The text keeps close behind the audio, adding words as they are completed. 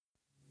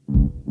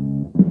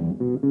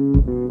I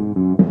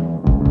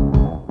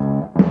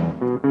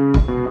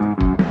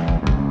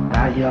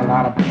hear a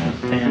lot of people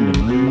saying the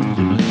blues,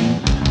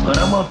 but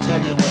I'm gonna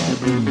tell you what the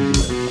blues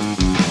is.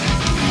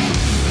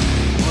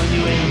 When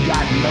you ain't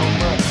got no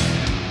money.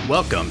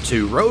 Welcome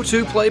to Row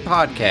to Play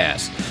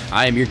Podcast.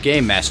 I am your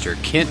game master,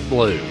 Kent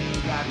Blue.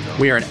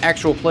 We are an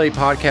actual play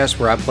podcast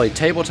where I play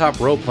tabletop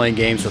role-playing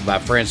games with my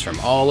friends from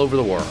all over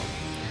the world.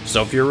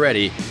 So if you're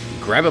ready,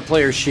 grab a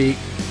player sheet,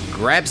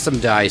 grab some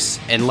dice,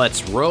 and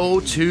let's row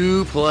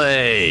to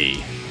play.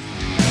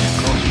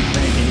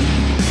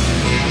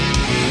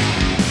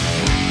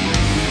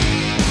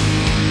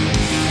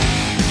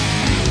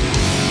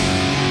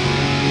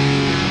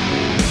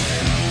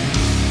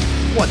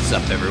 What's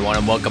up, everyone,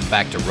 and welcome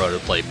back to Row to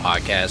Play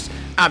Podcast.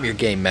 I'm your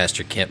game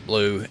master, Kent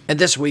Blue, and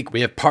this week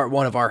we have part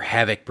one of our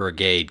Havoc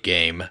Brigade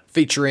game,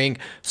 featuring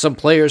some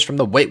players from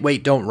the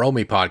Wait, Don't Roll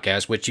Me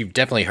podcast, which you've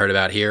definitely heard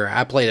about here.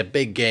 I played a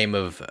big game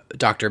of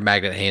Dr.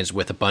 Magnet Hands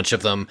with a bunch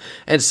of them,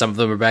 and some of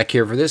them are back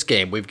here for this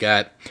game. We've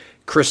got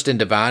Kristen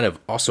Devine,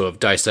 of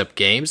Dice Up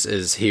Games,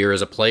 is here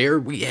as a player.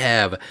 We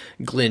have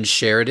Glenn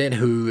Sheridan,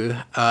 who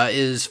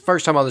is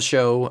first time on the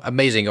show,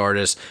 amazing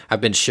artist.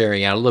 I've been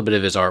sharing out a little bit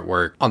of his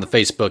artwork on the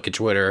Facebook and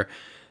Twitter.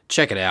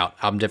 Check it out.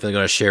 I'm definitely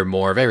going to share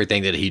more of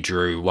everything that he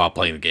drew while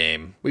playing the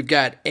game. We've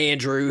got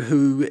Andrew,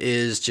 who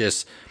is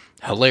just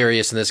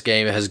hilarious in this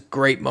game. It has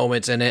great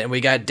moments in it. And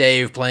we got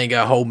Dave playing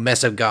a whole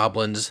mess of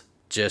goblins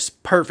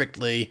just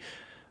perfectly.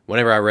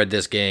 Whenever I read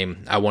this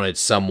game, I wanted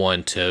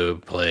someone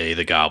to play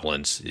the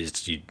goblins.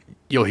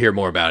 You'll hear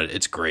more about it.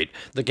 It's great.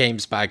 The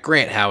game's by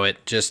Grant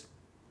Howitt, just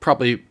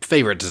probably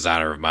favorite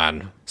designer of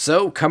mine.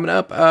 So coming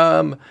up,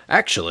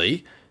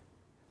 actually,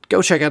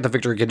 go check out the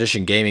Victory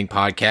Condition Gaming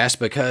podcast,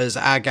 because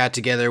I got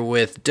together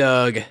with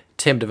Doug,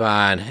 Tim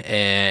Devine,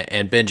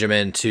 and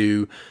Benjamin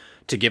to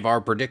give our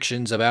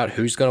predictions about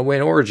who's going to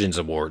win Origins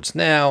Awards.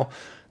 Now,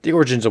 the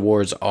Origins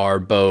Awards are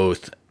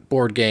both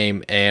board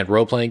game and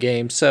role-playing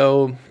games,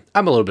 so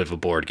I'm a little bit of a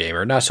board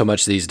gamer. Not so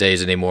much these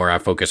days anymore. I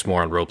focus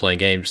more on role-playing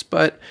games,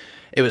 but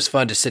it was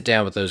fun to sit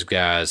down with those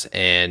guys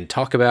and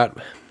talk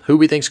about who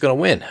we think's going to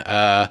win.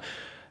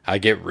 I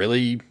get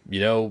really,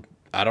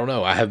 I don't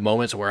know. I have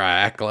moments where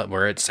I act like,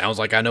 where it sounds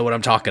like I know what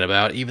I'm talking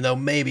about, even though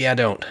maybe I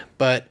don't.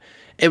 But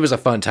it was a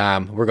fun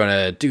time. We're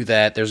gonna do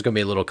that. There's gonna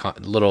be a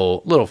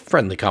little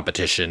friendly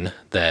competition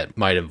that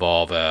might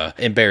involve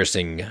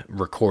embarrassing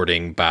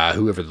recording by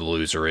whoever the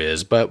loser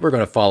is. But we're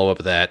gonna follow up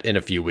with that in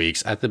a few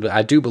weeks.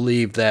 I do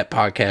believe that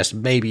podcast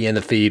may be in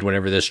the feed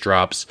whenever this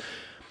drops.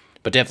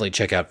 But definitely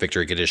check out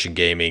Victory Condition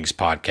Gaming's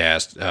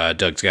podcast.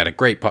 Doug's got a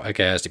great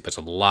podcast. He puts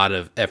a lot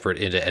of effort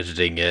into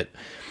editing it.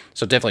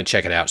 So definitely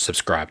check it out,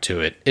 subscribe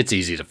to it. It's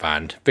easy to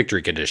find.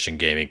 Victory Condition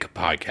Gaming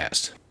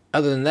podcast.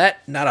 Other than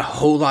that, not a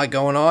whole lot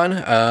going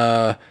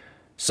on.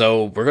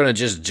 So we're going to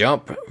just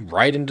jump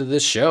right into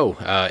this show.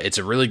 It's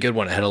a really good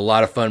one. I had a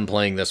lot of fun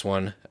playing this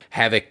one.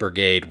 Havoc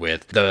Brigade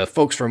with the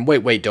folks from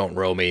Wait, Don't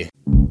Roll Me.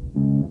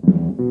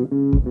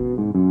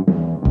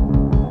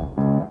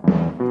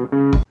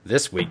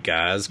 This week,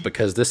 guys,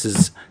 because this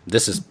is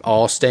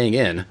all staying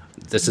in.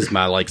 This is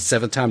my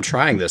seventh time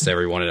trying this,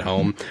 everyone at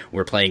home.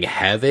 We're playing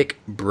Havoc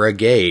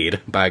Brigade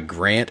by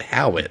Grant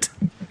Howitt.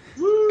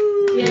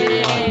 Woo!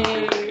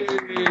 Yay!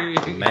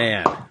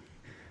 Man,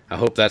 I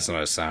hope that's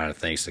not a sign of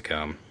things to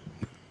come.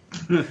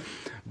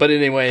 But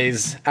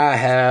anyways, I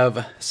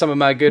have some of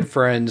my good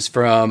friends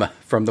from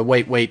the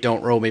Wait,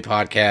 Don't Roll Me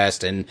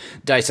podcast and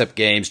Dice Up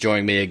Games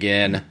joining me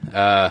again.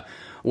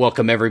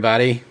 Welcome,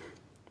 everybody.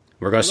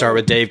 We're going to start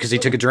with Dave because he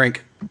took a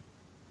drink.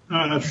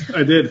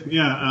 I did,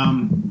 yeah.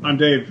 I'm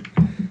Dave.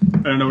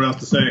 I don't know what else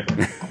to say.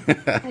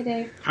 Hi,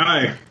 Dave.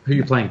 Hi. Who are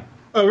you playing?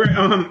 Oh,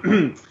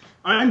 right.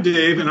 I'm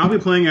Dave, and I'll be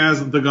playing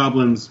as the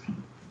goblins.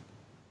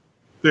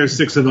 There's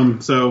 6 of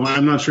them, so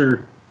I'm not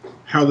sure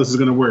how this is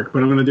going to work,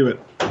 but I'm going to do it.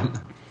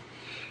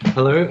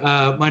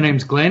 Hello, my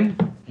name's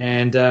Glenn,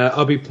 and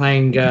I'll be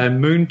playing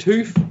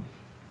Moontooth,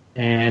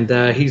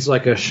 and he's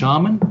like a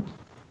shaman.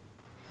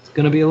 It's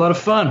going to be a lot of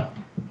fun.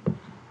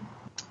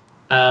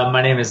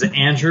 My name is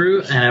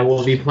Andrew, and I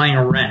will be playing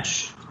a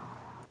wrench.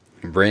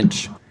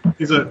 Wrench.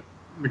 He's a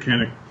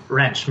mechanic.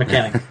 Wrench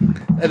mechanic.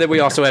 And then we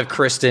also have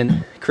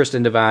Kristen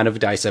Devine of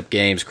Dice Up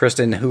Games.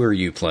 Kristen, who are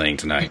you playing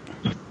tonight?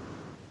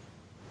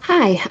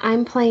 Hi,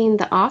 I'm playing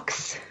the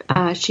Ox.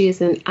 She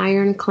is an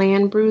Iron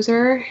Clan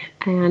bruiser,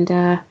 and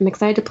I'm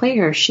excited to play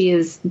her. She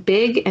is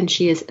big and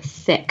she is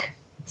thick,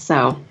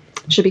 so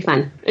should be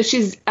fun.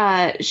 She's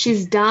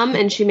dumb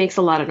and she makes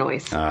a lot of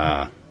noise.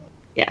 Yeah.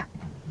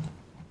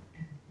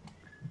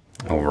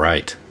 All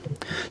right.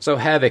 So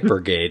Havoc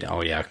Brigade,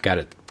 oh yeah, got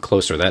it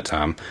closer that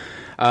time,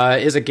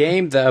 is a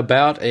game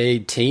about a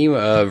team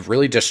of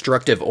really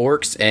destructive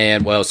orcs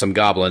and, well, some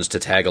goblins to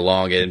tag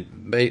along, and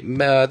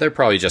they're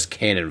probably just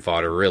cannon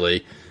fodder,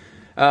 really.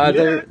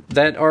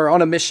 That are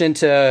on a mission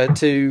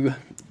to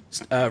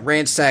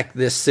ransack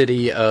this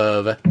city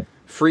of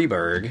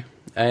Freeburg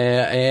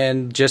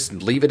and just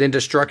leave it in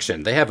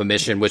destruction. They have a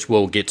mission, which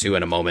we'll get to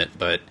in a moment,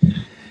 but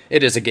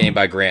it is a game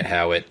by Grant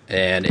Howitt,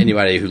 and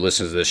anybody who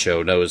listens to this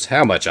show knows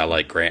how much I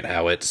like Grant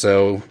Howitt,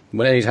 so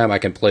anytime I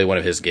can play one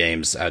of his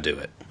games, I do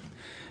it.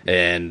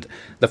 And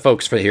the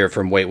folks here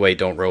from Wait, Wait,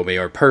 Don't Roll Me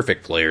are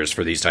perfect players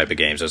for these type of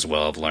games as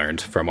well, I've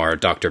learned from our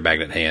Dr.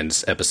 Magnet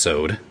Hands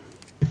episode.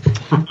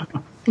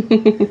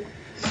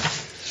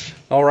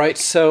 All right,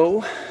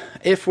 so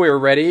if we're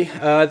ready,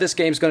 this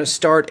game's going to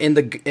start in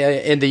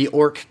the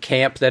orc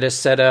camp that is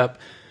set up.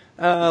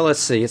 Let's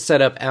see, it's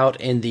set up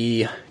out in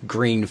the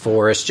Green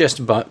Forest,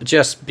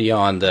 just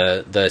beyond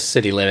the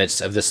city limits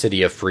of the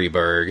city of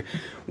Freeburg,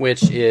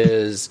 which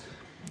is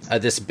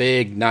this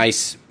big,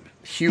 nice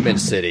human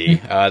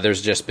city.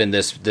 There's just been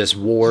this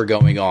war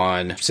going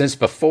on since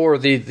before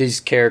these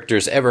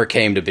characters ever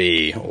came to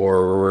be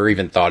or were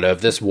even thought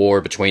of. This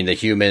war between the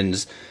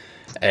humans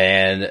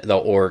and the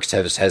orcs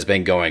has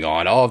been going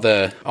on. All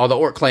the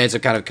orc clans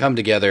have kind of come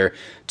together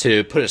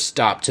to put a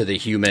stop to the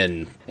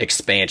human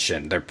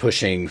expansion. They're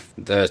pushing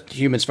the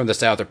humans from the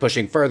south. They're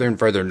pushing further and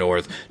further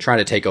north, trying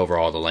to take over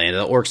all the land.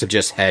 The orcs have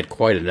just had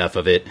quite enough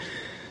of it.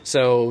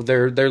 So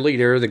their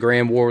leader, the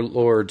Grand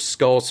Warlord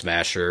Skull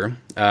Smasher,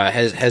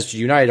 has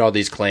united all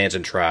these clans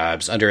and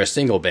tribes under a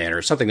single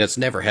banner, something that's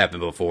never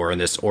happened before in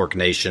this orc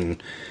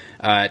nation,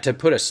 to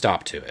put a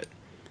stop to it.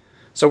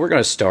 So we're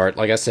going to start,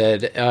 like I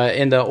said,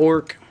 in the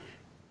orc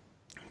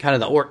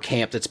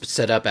camp that's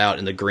set up out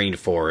in the Green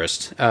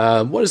Forest.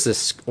 What does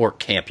this orc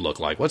camp look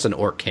like? What's an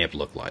orc camp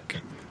look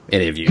like?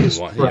 Any of you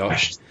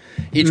want?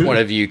 Each one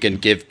of you can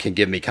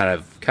give me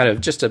kind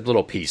of just a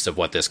little piece of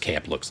what this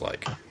camp looks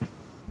like.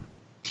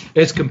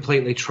 It's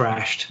completely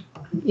trashed.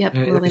 Yep,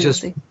 really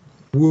just messy.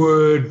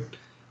 wood,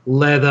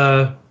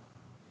 leather,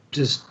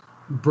 just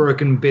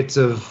broken bits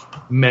of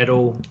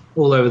metal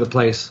all over the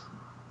place.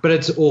 But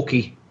it's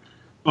orky.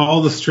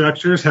 All the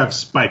structures have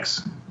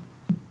spikes.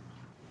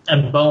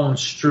 And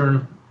bones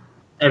strewn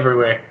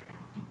everywhere.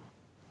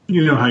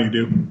 You know how you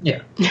do.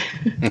 Yeah.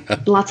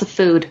 Lots of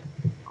food.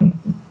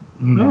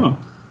 Oh.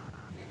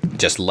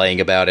 Just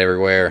laying about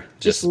everywhere.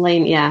 Just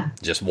laying, yeah.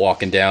 Just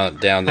walking down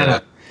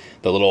the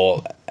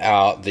little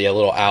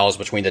owls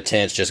between the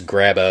tents. Just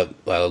grab a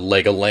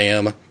leg of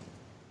lamb.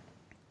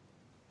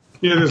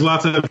 Yeah, there's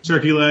lots of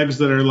turkey legs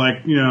that are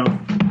like,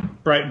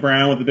 bright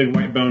brown with the big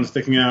white bones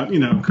sticking out.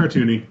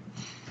 Cartoony.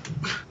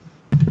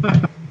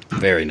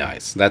 Very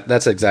nice.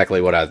 That's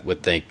exactly what I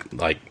would think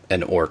like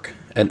an orc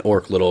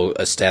little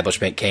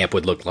establishment camp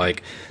would look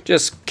like.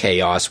 Just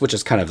chaos, which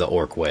is kind of the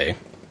orc way.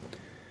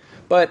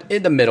 But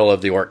in the middle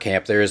of the orc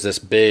camp, there is this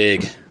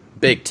big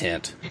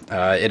tent.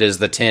 It is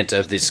the tent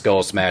of the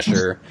Skull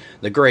Smasher,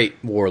 the Great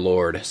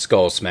Warlord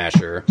Skull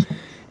Smasher.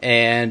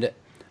 And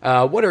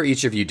what are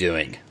each of you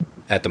doing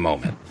at the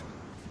moment?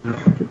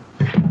 Glenn,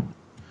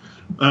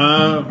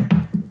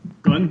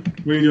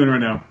 what are you doing right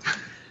now?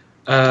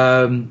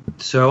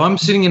 So I'm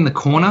sitting in the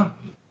corner,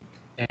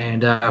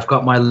 and I've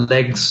got my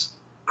legs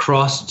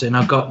crossed, and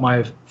I've got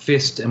my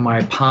fist in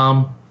my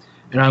palm,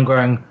 and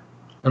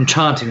I'm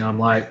chanting. I'm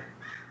like,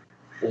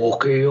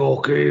 "Okay,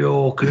 okay,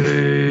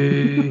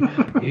 okay,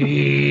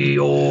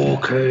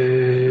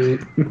 okay."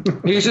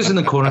 He's just in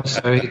the corner,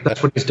 so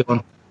that's what he's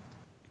doing.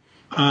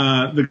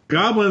 The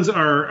goblins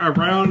are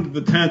around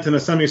the tent in a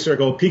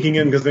semicircle, peeking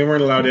in because they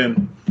weren't allowed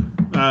in.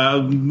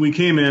 We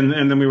came in,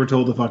 and then we were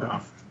told to fuck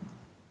off.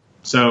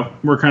 So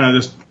we're kind of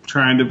just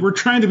trying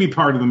to be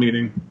part of the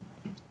meeting.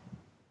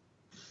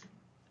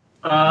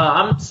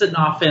 I'm sitting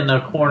off in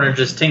a corner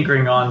just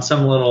tinkering on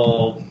some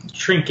little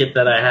trinket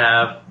that I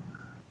have.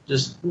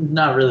 Just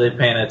not really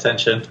paying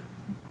attention.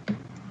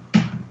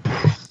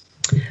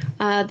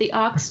 The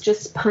ox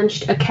just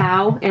punched a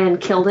cow and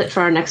killed it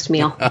for our next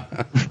meal.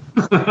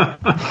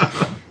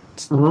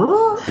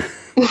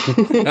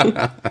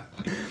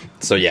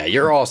 So yeah,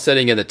 you're all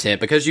sitting in the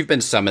tent because you've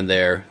been summoned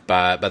there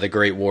by the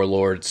Great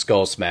Warlord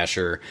Skull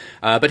Smasher,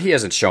 but he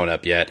hasn't shown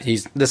up yet.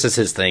 This is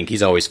his thing.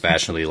 He's always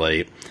fashionably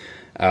late.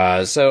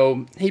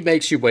 So he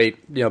makes you wait,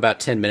 about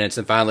 10 minutes,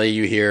 and finally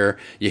you hear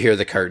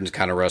the curtains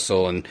kind of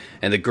rustle, and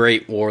the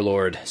Great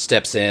Warlord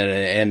steps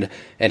in,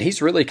 and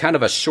he's really kind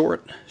of a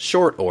short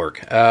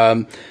orc.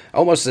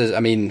 Almost as,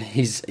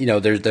 he's,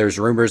 there's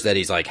rumors that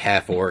he's like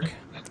half orc.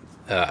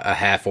 A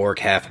half orc,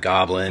 half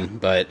goblin,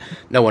 but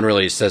no one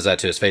really says that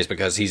to his face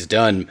because he's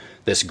done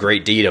this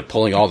great deed of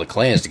pulling all the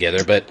clans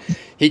together. But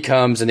he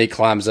comes and he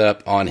climbs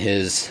up on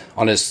his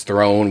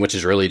throne, which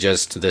is really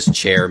just this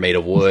chair made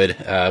of wood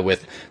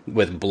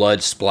with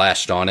blood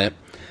splashed on it,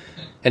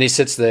 and he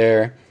sits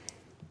there.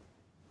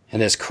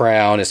 And his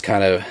crown is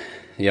kind of,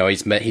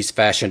 he's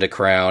fashioned a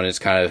crown. It's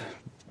kind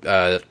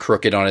of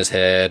crooked on his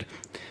head,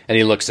 and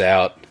he looks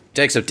out,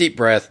 takes a deep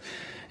breath.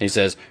 He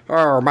says,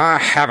 "Oh, my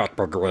Havoc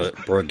Brigade.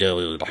 Where's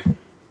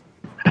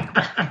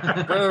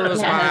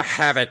my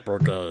Havoc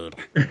Brigade?"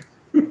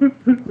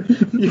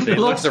 He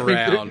looks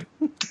around.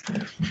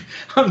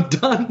 I'm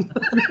done.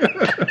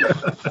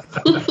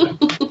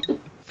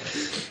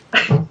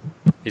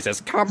 He says,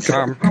 come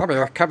here,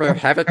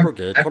 Havoc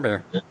Brigade, come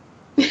here.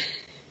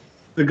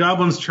 The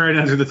goblins try to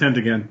enter the tent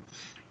again.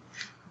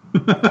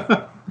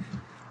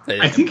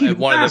 I think he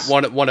was.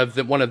 one of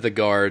the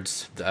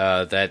guards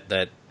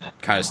that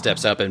kind of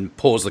steps up and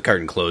pulls the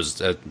curtain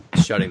closed,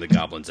 shutting the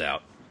goblins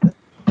out.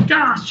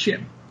 Ah,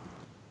 shit.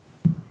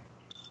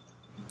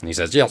 And he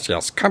says,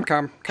 yes,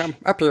 come,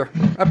 up here,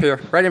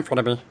 right in front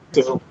of me.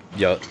 So,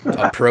 You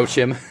approach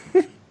him.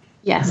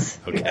 Yes.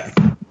 Okay.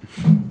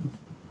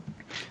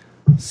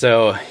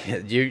 So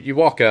you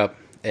walk up,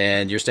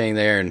 and you're standing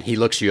there, and he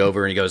looks you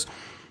over, and he goes,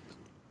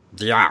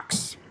 the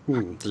ox,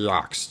 you're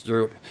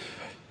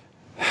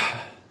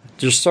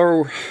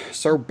so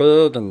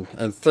big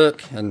and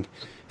thick and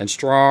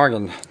strong,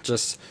 and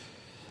just,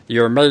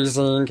 you're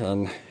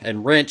amazing,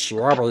 and Wrench,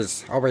 you're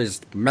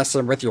always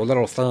messing with your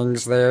little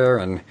things there,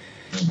 and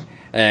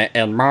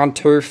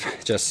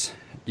Montooth, just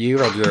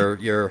you and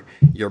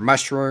your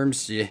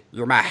mushrooms,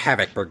 you're my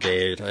Havoc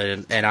Brigade,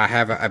 and I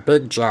have a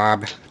big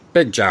job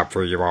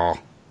for you all.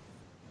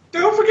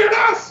 don't forget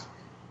us!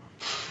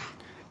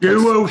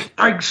 You will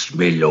thanks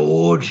me,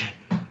 Lord.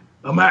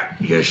 I'm at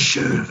your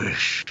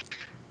service.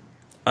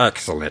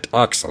 Excellent.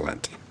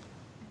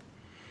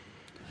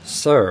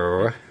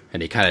 So,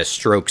 and he kind of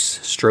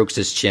strokes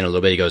his chin a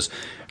little bit. He goes,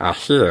 I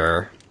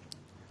hear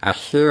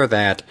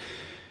that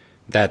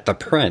the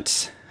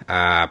prince,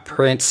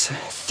 Prince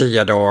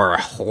Theodore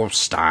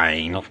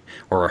Holstein,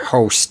 or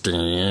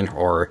Holstein,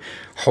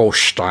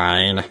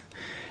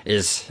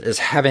 is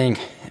having,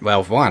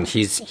 well, one,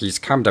 he's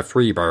come to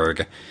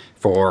Freeburg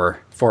for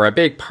a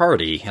big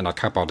party in a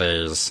couple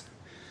days.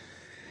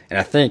 And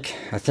I think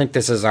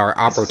this is our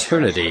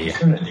opportunity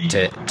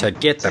to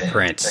get the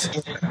prince.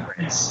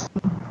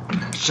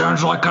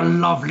 Sounds like a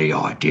lovely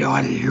idea.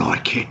 I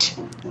like it.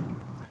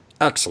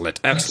 Excellent.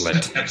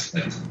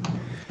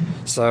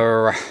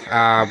 So,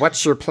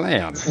 what's your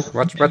plan?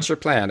 What's your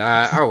plan?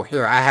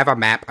 Here, I have a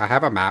map.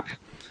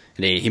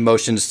 And he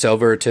motions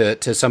over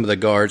to some of the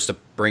guards to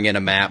bring in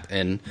a map,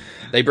 and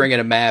they bring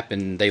in a map,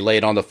 and they lay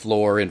it on the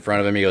floor in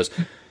front of him. He goes,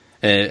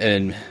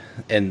 and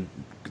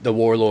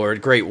the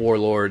great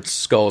warlord,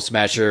 Skull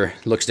Smasher,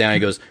 looks down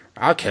and he goes,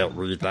 I can't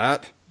read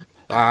that.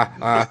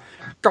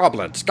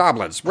 Goblins.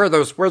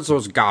 Where's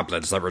those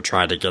goblins that were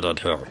trying to get in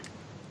here?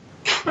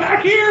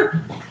 Back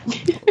here!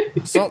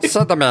 Send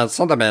them in,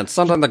 send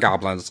in the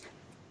goblins.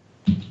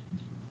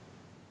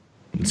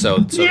 So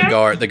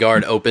the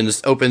guard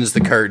opens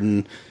the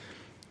curtain,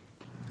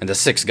 and the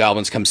 6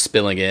 goblins come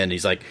spilling in.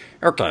 He's like,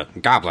 okay,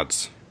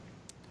 goblins,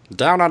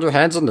 down on your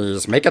hands and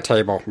knees, make a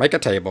table. No,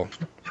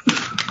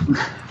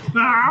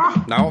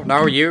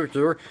 you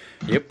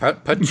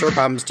put your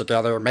bums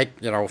together, make,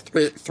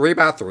 3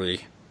 by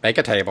 3, make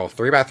a table,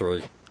 3 by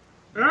 3.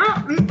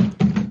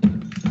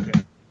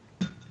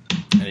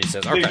 And he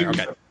says,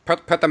 okay,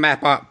 put the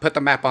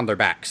map on their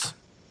backs.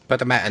 Put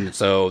the map, and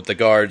so the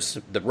guards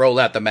roll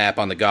out the map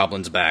on the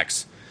goblins'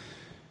 backs.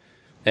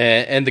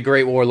 And the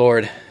great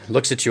warlord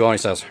looks at you all and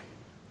he says,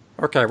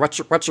 okay,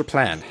 what's your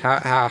plan?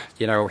 How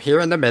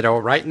here in the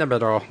middle, right in the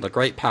middle, the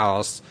great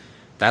palace,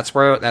 that's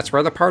where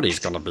the party's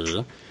gonna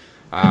be.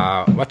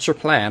 What's your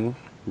plan?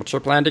 What's your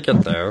plan to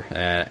get there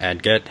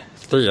and get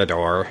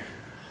Theodore?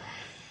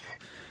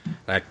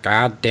 That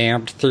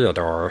goddamned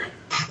Theodore.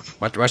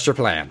 What's your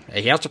plan?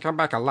 He has to come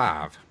back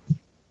alive.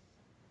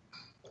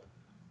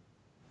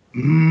 I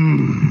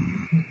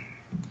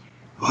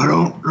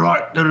don't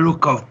like the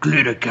look of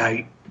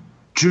Glittergate.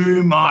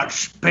 Too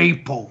much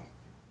people.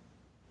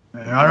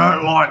 And I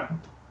don't like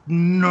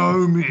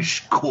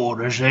gnomish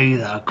quarters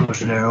either, because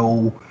they're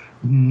all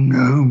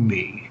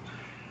gnomey.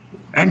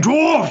 And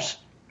dwarves!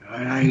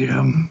 I hate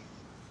them.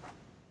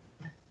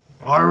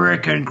 I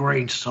reckon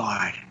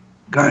Greenside.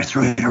 Go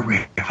through the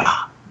river.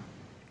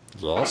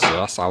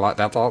 Yes, I like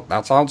that.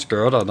 That sounds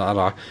good.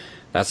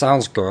 That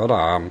sounds good.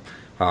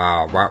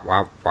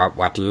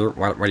 What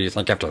do you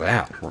think after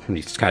that?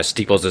 He kind of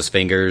steeples his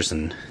fingers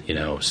and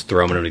is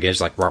throwing them again.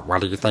 He's like,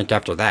 what do you think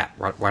after that?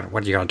 What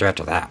are you gonna do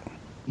after that?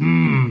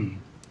 Well,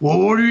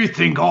 what do you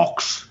think,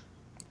 Ox?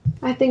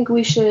 I think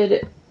we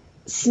should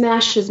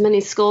smash as many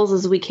skulls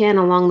as we can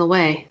along the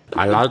way.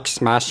 I like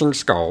smashing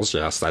skulls.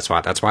 Yes, that's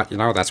why I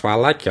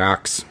like you,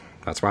 Ox.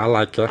 That's why I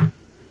like you.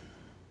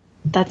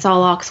 That's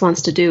all Ox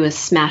wants to do is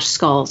smash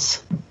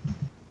skulls.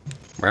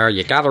 Well,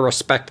 you gotta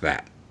respect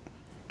that.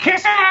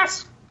 Kiss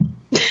ass!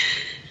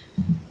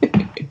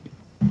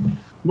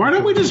 Why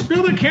don't we just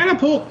build a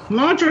catapult,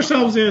 launch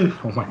ourselves in?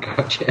 Oh my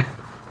god, yeah.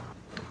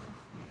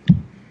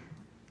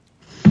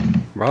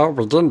 Well,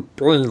 we didn't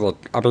bring the.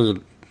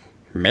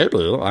 Maybe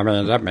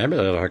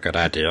that's a good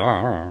idea.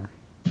 I don't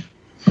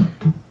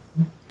know.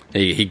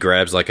 He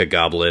grabs like a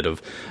goblet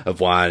of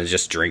wine and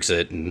just drinks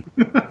it. And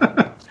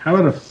how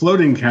about a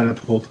floating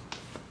catapult?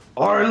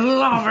 I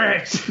love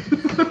it!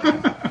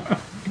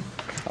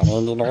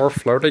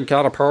 Floating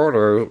catapult,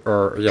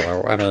 or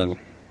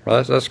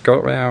that's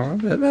good.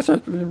 That's a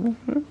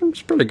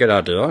pretty good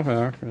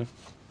idea.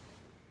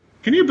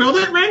 Can you build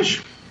it,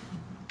 Wrench?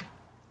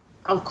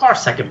 Of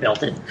course I can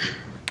build it.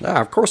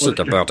 Yeah, of course he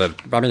can build it.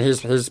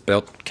 He's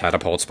built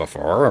catapults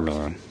before.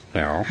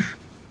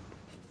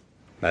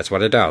 That's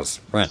what he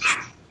does. Wrench.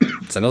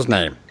 It's in his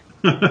name.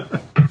 I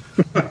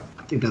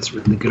think that's a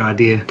really good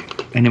idea.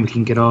 And then we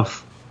can get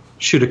off.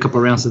 shoot a couple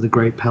of rounds to the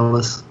Great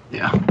Palace.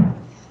 Yeah.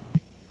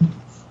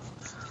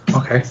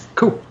 Okay,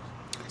 cool.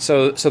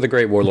 So the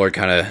Great Warlord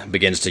kind of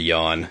begins to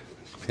yawn,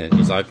 and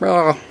he's like,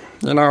 "Well,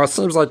 it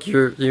seems like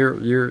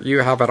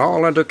you have it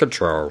all under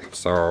control.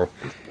 So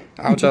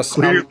I'll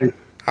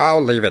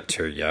leave it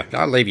to you.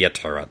 I'll leave you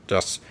to it.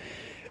 Just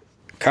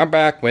come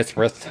back with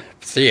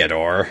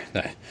Theodore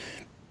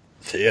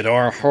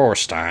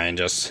Holstein.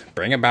 Just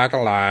bring him back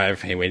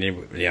alive. We need,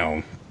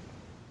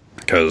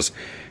 because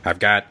I've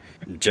got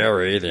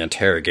Jerry, the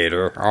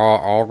interrogator,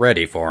 all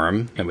ready for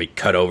him." And we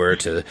cut over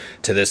to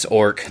this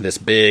orc, this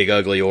big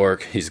ugly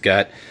orc. He's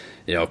got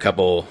a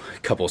couple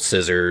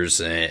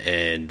scissors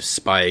and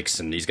spikes,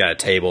 and he's got a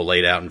table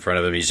laid out in front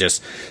of him. He's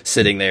just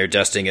sitting there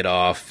dusting it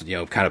off,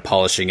 kind of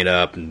polishing it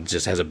up, and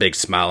just has a big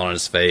smile on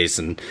his face.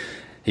 And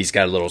he's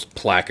got a little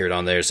placard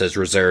on there that says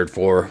 "Reserved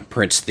for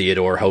Prince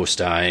Theodore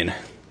Holstein."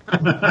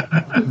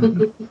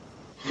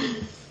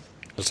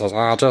 He says,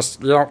 "I'll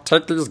just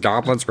take these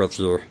goblins with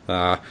you.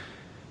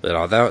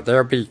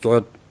 They'll be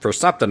good for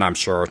something, I'm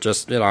sure.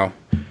 Just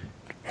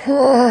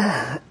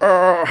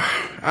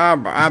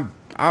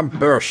I'm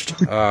burst.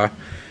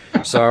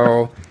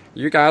 So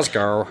you guys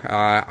go.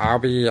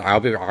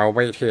 I'll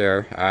wait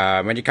here.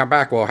 When you come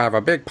back, we'll have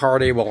a big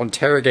party. We'll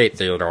interrogate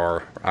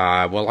Theodore.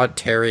 We'll let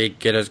Terry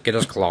get his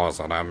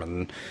claws on him,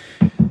 and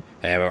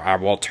I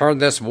will turn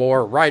this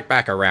war right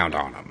back around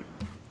on him."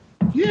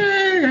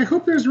 Yay! I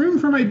hope there's room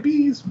for my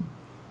bees.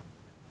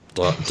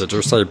 Did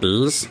you say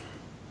bees?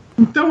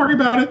 Don't worry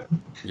about it.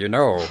 You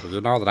know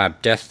that I'm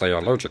deathly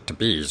allergic to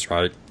bees,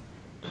 right?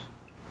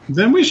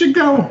 Then we should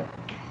go.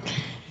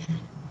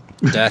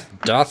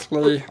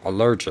 Deathly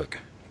allergic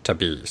to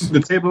bees.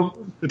 The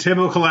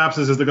table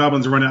collapses as the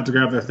goblins run out to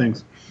grab their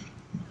things.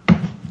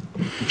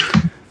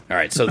 All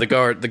right, so the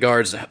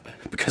guards,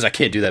 because I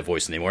can't do that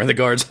voice anymore. The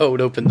guards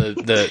hold open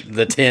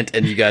the tent,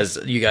 and you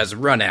guys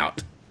run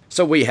out.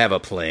 So we have a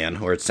plan,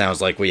 or it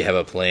sounds like we have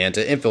a plan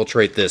to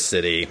infiltrate this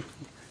city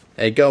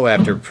and go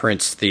after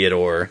Prince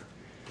Theodore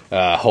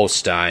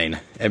Holstein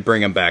and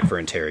bring him back for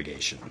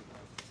interrogation.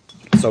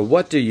 So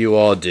what do you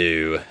all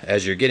do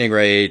as you're getting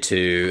ready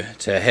to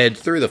head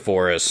through the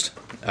forest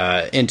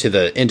into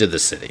the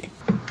city?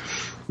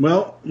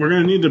 Well, we're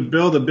going to need to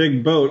build a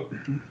big boat.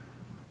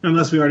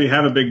 Unless we already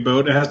have a big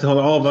boat. It has to hold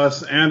all of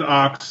us and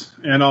Ox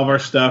and all of our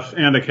stuff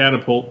and a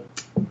catapult.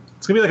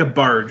 It's going to be like a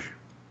barge.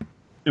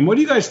 And what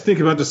do you guys think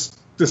about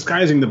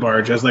disguising the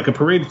barge as like a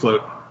parade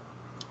float?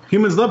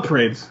 Humans love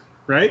parades,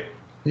 right?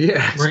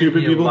 Yeah.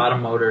 Stupid people. A lot of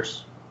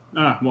motors.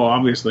 Well,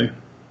 obviously.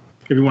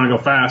 If you want to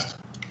go fast.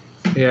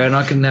 Yeah, and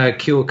I can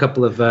kill a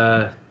couple of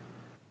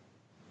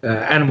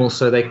animals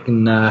so they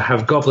can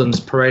have goblins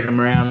parade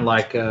them around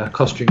like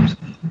costumes.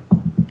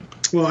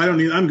 Well,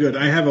 I'm good.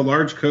 I have a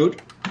large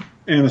coat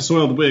and a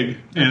soiled wig,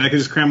 and I can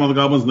just cram all the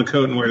goblins in the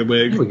coat and wear the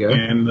wig. There we go.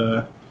 And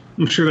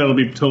I'm sure that'll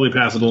be totally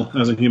passable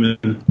as a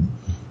human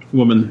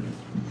woman.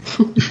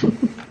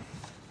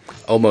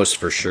 Almost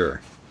for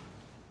sure.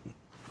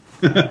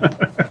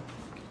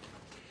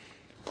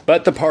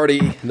 But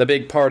the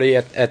big party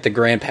at the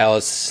Grand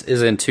Palace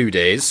is in 2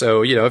 days.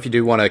 So, if you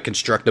do want to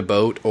construct a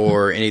boat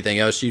or anything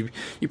else, you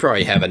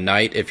probably have a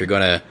night if you're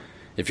gonna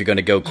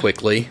go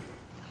quickly.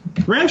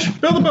 Wrench,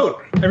 build a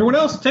boat. Everyone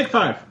else, take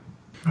 5.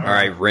 All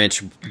right,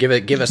 Wrench, give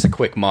us a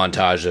quick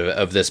montage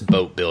of this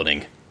boat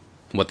building.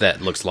 What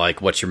that looks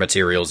like, what your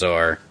materials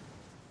are.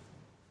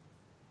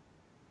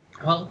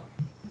 Well,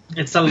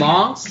 it's a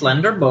long,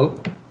 slender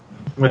boat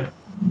with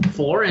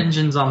 4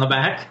 engines on the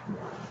back.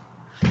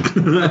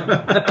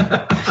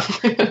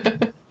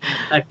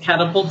 A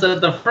catapult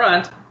at the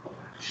front.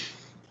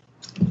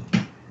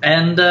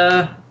 And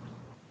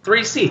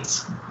 3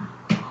 seats.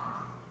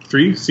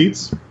 3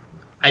 seats?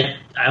 I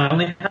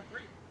only have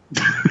 3.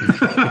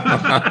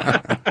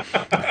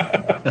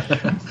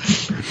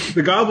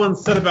 The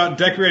goblins set about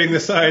decorating the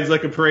sides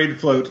like a parade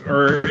float,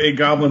 or a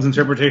goblin's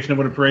interpretation of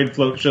what a parade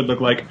float should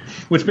look like,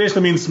 which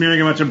basically means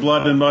smearing a bunch of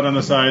blood and mud on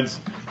the sides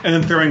and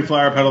then throwing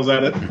flower petals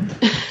at it.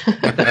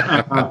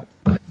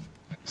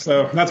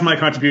 So that's my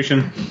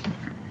contribution.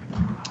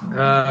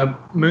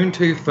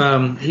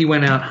 Moontooth, he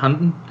went out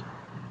hunting,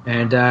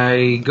 and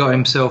he got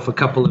himself a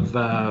couple of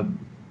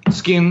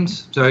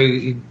skins. So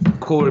he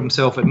caught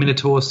himself a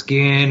minotaur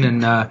skin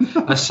and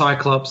a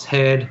cyclops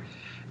head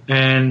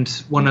and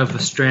a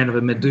strand of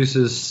a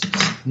Medusa's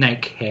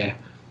snake hair.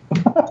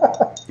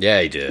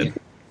 Yeah, he did.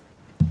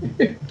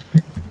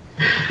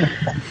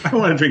 I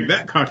want to drink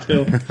that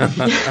cocktail.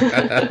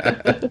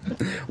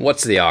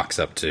 What's the Ox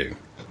up to?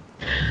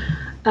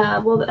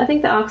 Well, I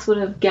think the Ox would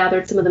have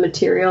gathered some of the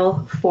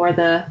material for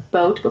the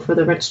boat before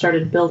the Rich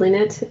started building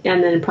it,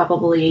 and then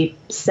probably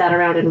sat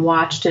around and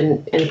watched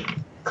and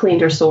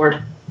cleaned her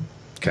sword.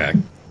 Okay.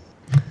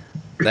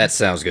 That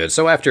sounds good.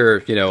 So after,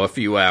 a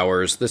few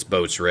hours, this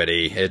boat's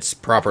ready. It's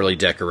properly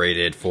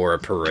decorated for a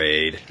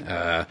parade.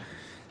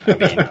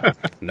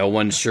 No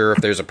one's sure if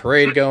there's a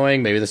parade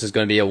going. Maybe this is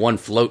going to be a one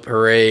float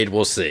parade.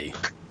 We'll see.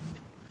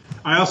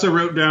 I also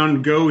wrote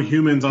down "Go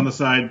Humans" on the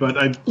side, but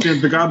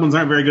the goblins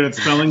aren't very good at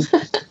spelling.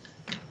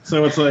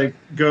 So it's like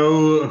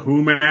 "Go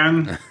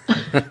Human."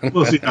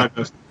 We'll see how it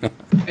goes.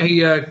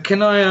 Hey,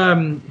 can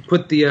I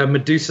put the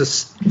Medusa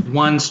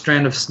one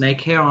strand of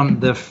snake hair on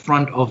the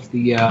front of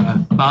the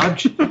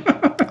barge?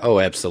 Oh,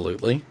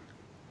 absolutely.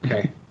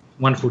 Okay,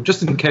 wonderful.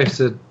 Just in case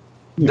it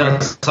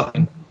does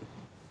something.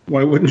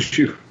 Why wouldn't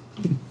you?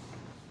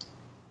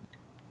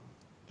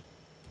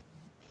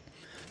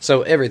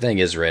 So everything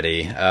is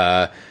ready.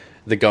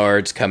 The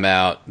guards come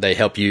out. They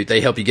help you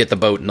get the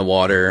boat in the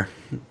water.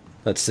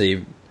 Let's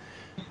see.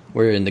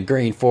 We're in the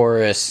green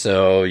forest,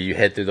 so you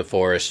head through the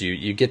forest.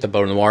 You get the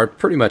boat in the water.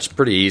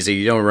 Pretty easy.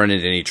 You don't run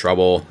into any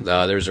trouble.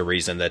 There's a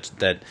reason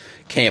that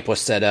camp was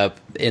set up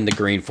in the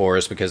green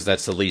forest, because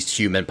that's the least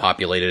human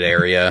populated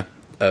area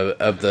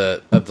of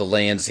the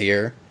lands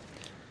here.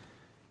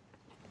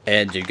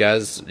 And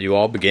you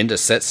all begin to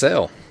set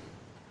sail.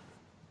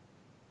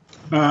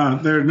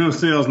 There are no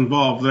sails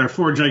involved. There are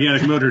 4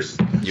 gigantic motors.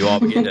 You all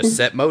begin to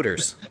set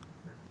motors.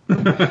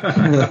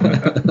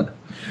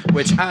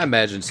 Which I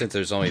imagine, since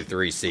there's only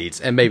 3 seats,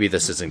 and maybe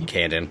this isn't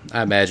canon,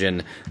 I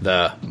imagine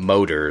the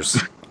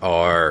motors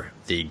are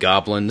the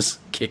goblins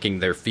kicking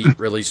their feet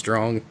really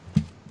strong.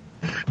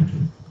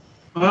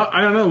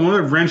 I don't know. One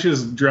of the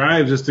wrenches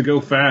drive just to go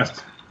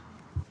fast.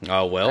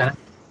 Oh, well.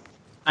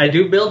 I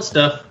do build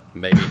stuff.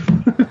 Maybe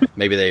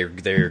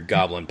they're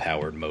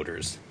goblin-powered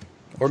motors.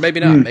 Or maybe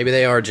not. Maybe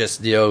they are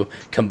just,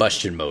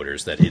 combustion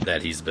motors that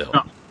he's built.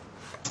 No.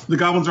 The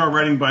goblins are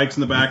riding bikes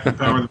in the back to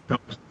power the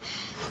propellers.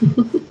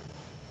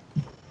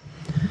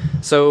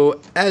 So,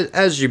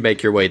 as you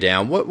make your way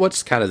down,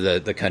 what's kind of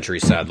the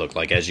countryside look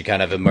like as you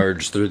kind of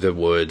emerge through the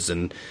woods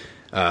and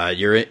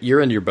you're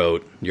in your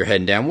boat, you're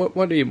heading down?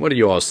 What do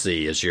you all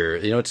see as you're,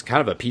 it's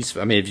kind of a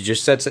peaceful. I mean, if you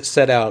just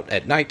set out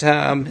at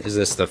nighttime, is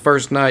this the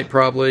first night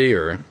probably,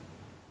 or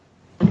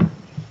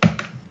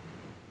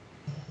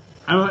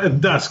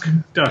At dusk?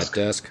 At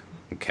dusk.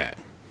 Okay.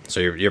 So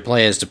your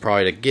plan is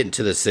to get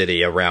into the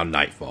city around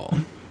nightfall.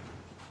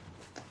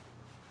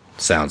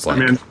 Sounds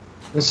like.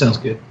 That sounds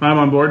good. I'm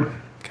on board.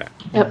 Okay.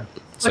 Yep.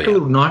 So, Like a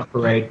little night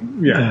parade.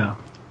 Yeah.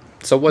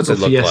 So what's it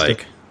look Fiesta.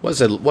 like? What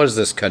does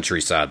this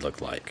countryside look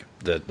like?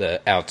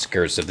 The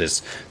outskirts of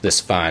this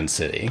fine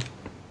city.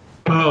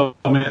 Oh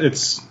man,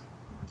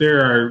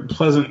 there are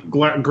pleasant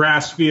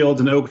grass fields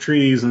and oak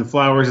trees and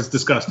flowers. It's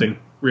disgusting,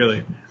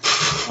 really.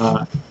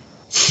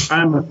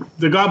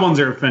 The goblins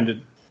are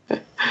offended.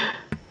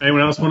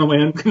 Anyone else want to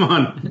weigh in? Come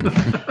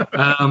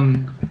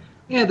on.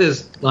 Yeah,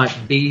 there's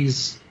like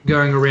bees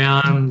going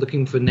around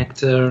looking for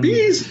nectar.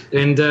 Bees?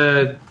 And,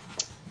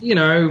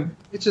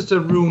 it's just a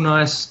real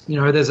nice,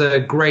 there's a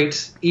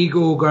great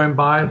eagle going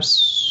by.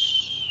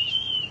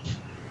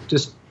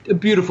 Just a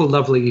beautiful,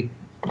 lovely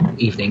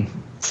evening.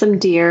 Some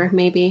deer,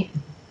 maybe.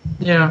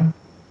 Yeah.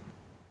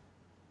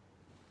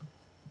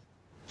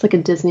 It's like a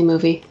Disney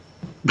movie.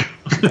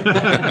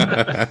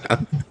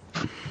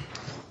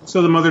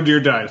 So the mother deer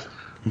dies.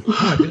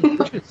 We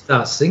should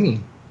start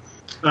singing.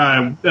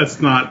 That's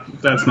not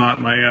my it's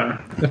not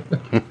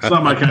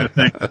my kind of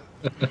thing.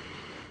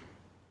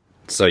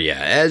 So yeah,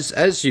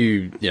 as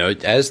you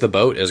as the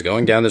boat is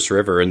going down this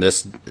river in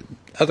this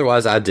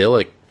otherwise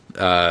idyllic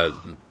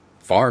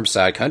farm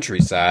side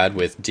countryside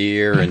with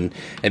deer and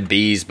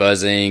bees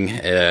buzzing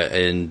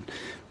and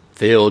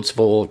fields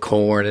full of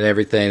corn and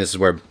everything, this is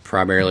where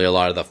primarily a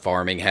lot of the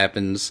farming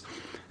happens.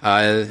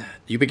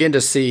 You begin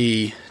to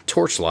see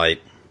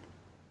torchlight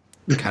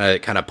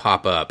kind of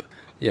pop up,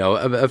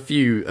 a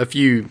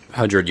few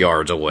hundred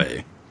yards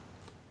away.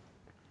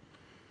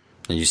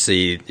 And you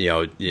see,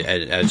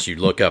 as you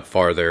look up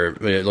farther,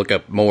 look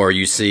up more,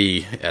 you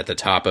see at the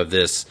top of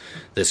this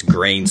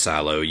grain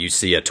silo, you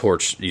see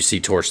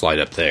torchlight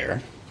up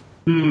there.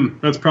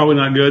 That's probably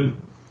not good.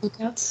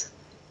 Lookouts.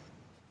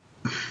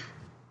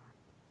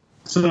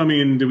 So, I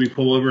mean, do we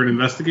pull over and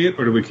investigate,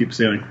 or do we keep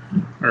sailing?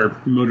 Or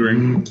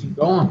motoring? Keep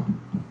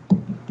going.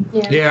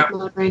 Yeah.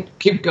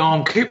 Keep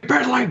going. Keep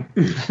pedaling.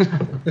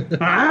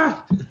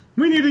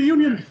 We need a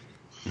union.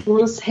 We'll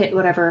just hit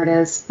whatever it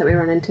is that we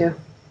run into.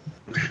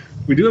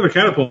 We do have a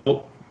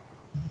catapult.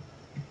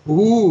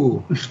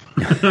 Ooh.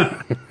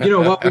 You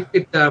know what?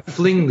 We could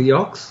fling the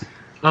ox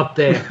up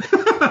there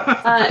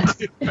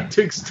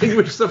to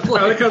extinguish the I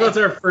flame. like how that's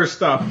our first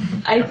stop.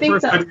 I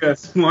think First idea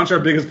is launch our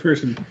biggest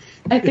person.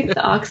 I think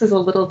the ox is a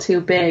little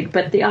too big,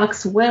 but the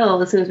ox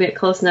will, as soon as we get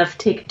close enough,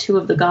 take 2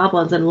 of the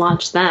goblins and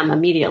launch them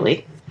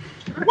immediately.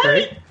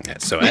 Okay. Yeah,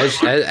 so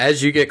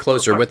as you get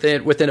closer,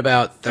 within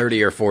about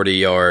 30 or 40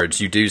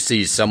 yards, you do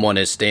see someone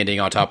is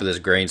standing on top of this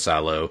grain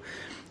silo.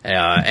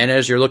 And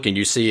as you're looking,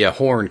 you see a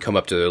horn come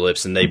up to their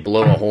lips, and they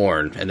blow a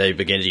horn, and they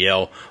begin to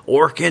yell,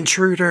 "Orc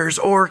intruders!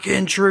 Orc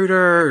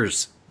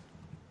intruders!"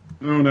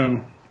 Oh,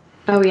 no.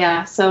 Oh,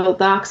 yeah. So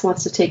the ox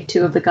wants to take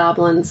 2 of the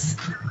goblins.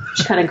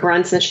 She kind of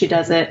grunts as she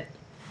does it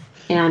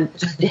and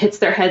hits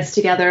their heads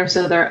together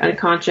so they're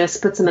unconscious,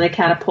 puts them in a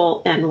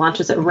catapult, and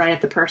launches it right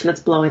at the person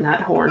that's blowing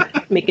that horn,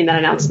 making that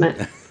announcement.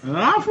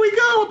 Off we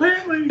go,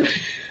 apparently.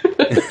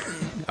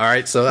 All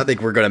right, so I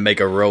think we're going to make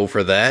a roll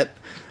for that.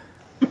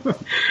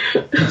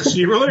 Is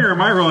she rolling or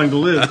am I rolling to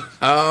live?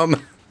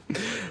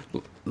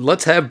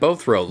 Let's have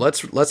both roll.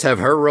 Let's have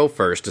her roll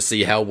first to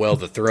see how well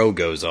the throw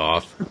goes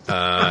off.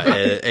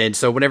 And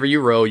so whenever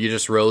you roll, you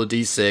just roll a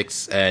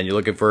d6, and you're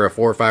looking for a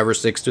 4, 5, or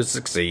 6 to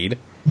succeed.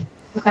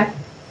 Okay.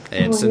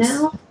 And since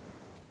now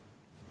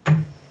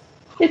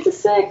it's a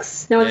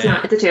 6. No, it's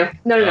not. It's a 2.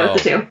 No,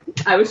 it's a 2.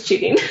 I was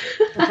cheating.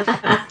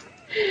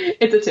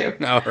 It's a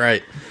 2. All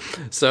right.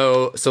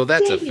 So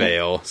that's a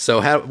fail.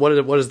 So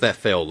what does that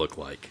fail look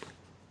like?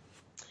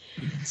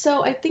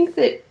 So I think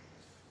that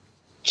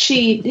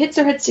she hits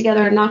her heads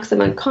together and knocks them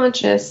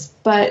unconscious,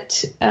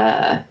 but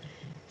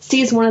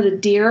sees one of the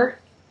deer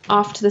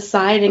off to the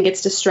side and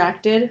gets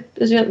distracted.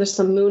 There's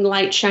some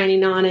moonlight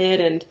shining on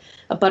it, and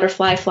a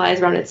butterfly flies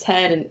around its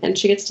head, and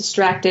she gets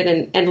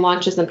distracted and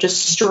launches them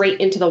just straight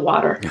into the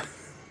water.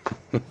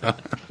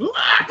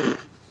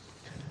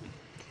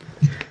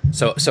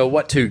 So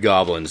what 2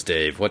 goblins,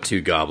 Dave? What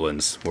 2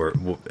 goblins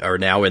are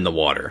now in the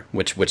water?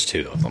 Which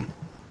 2 of them?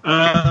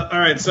 All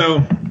right,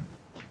 so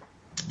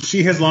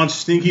she has launched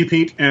Stinky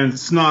Pete and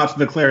Snot,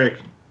 the cleric,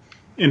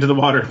 into the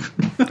water.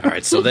 All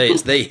right, so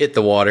they hit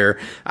the water,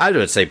 I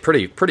would say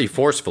pretty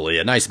forcefully,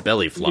 a nice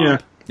belly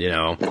flop,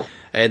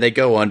 and they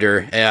go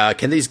under.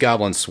 Can these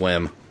goblins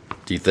swim,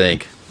 do you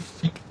think?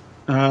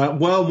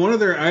 Well, one of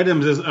their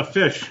items is a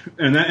fish,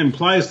 and that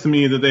implies to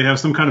me that they have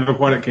some kind of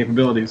aquatic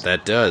capabilities.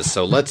 That does.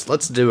 So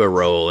let's do a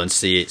roll and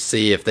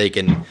see if they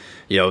can,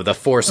 the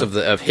force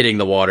of hitting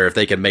the water, if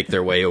they can make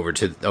their way over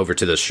to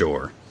the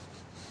shore.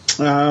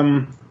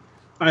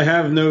 I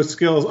have no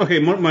skills.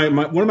 Okay, one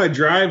of my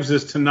drives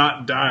is to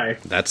not die.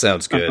 That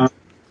sounds good.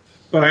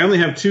 But I only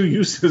have 2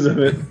 uses of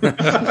it.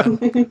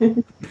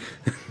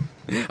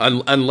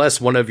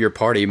 Unless one of your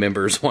party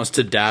members wants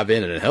to dive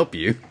in and help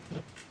you.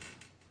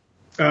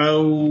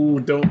 Oh,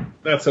 don't.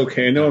 That's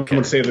okay. I know I'm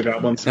going to save the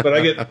goblins,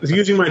 but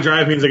using my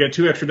drive means I get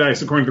 2 extra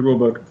dice according to the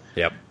rulebook.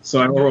 Yep. So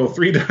I will roll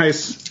 3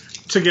 dice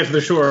to get to the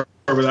shore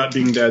without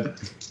being dead.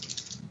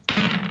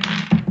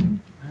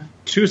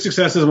 2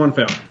 successes, 1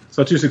 fail.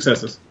 So 2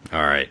 successes.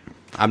 All right.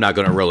 I'm not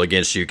going to roll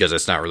against you because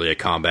it's not really a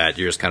combat.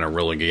 You're just kind of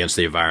rolling against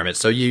the environment.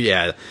 So you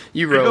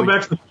roll.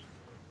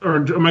 Or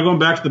am I going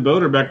back to the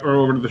boat or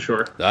over to the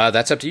shore?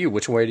 That's up to you.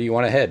 Which way do you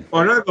want to head?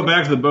 Well, I'd rather go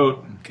back to the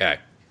boat. Okay.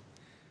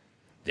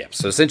 Yeah,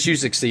 so since you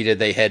succeeded,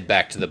 they head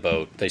back to the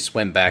boat. They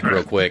swim back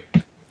real quick,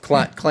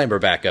 clamber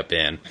back up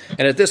in.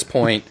 And at this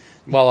point,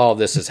 while all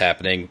this is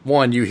happening,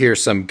 one, you hear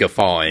some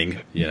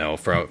guffawing,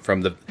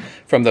 from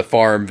the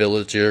farm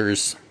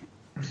villagers.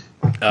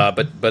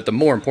 But the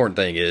more important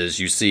thing is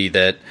you see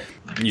that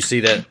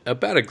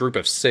about a group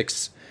of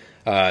six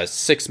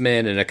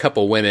men and a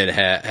couple women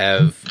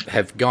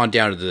have gone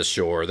down to the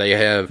shore. They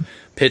have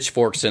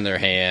pitchforks in their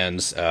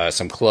hands,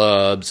 some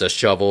clubs, a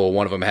shovel.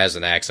 One of them has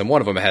an axe, and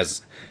one of them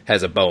has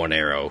a bow and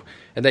arrow.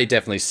 And they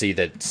definitely see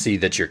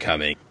that you're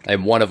coming.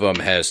 And one of them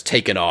has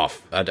taken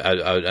off.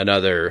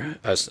 Another,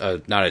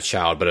 not a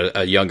child, but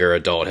a younger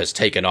adult has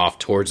taken off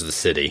towards the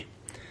city.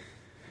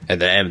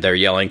 And they're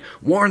yelling,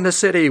 "Warn the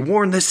city!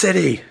 Warn the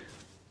city!"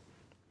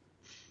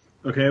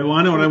 Okay, well,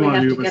 I know what I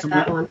want to do.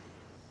 But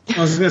I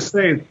was going to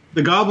say,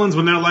 the goblins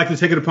would now like to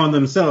take it upon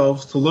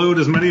themselves to load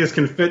as many as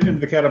can fit into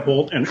the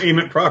catapult and aim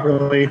it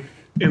properly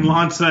and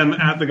launch them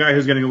at the guy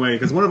who's getting away.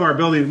 Because one of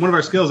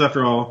our skills,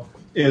 after all,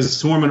 is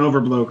swarming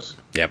over blokes.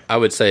 Yep, I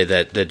would say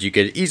that you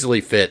could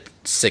easily fit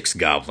 6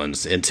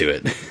 goblins into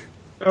it.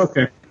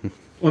 Okay.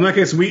 Well, in that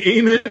case, we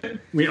aim it,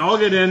 we all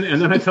get in,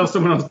 and then I tell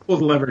someone else to pull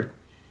the lever.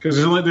 Because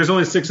there's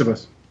only 6 of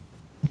us.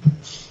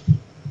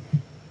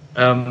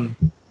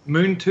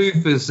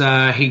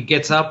 Moontooth, he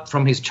gets up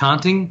from his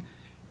chanting,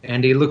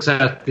 and he looks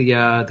at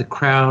the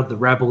crowd, the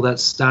rabble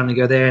that's starting to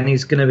go there, and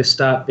he's going to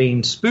start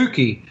being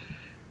spooky.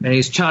 And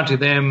he's chanting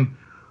them,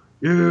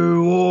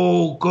 "You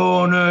all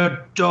gonna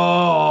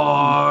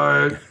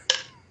die.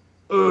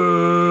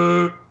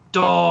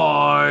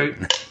 Die."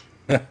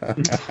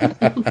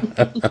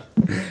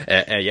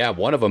 And yeah,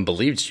 one of them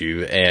believes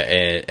you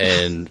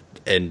and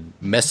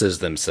messes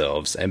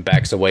themselves and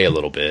backs away a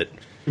little bit.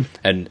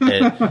 And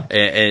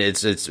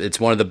it's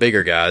one of the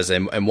bigger guys,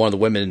 and one of the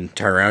women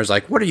turn around and is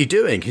like, "What are you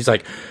doing?" He's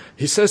like,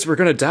 "He says we're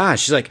gonna die."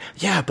 She's like,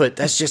 "Yeah, but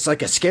that's just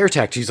like a scare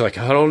tactic." He's like,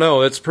 "I don't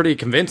know, that's pretty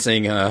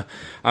convincing.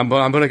 I'm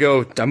gonna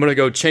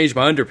go change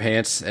my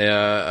underpants.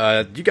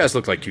 You guys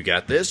look like you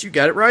got this. You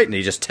got it right." And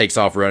he just takes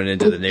off running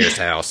into the nearest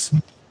house.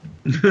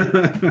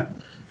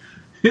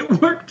 It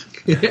worked.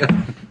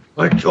 Yeah,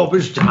 my job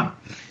is done.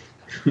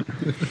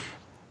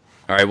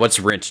 All right, what's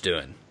Wrench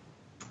doing?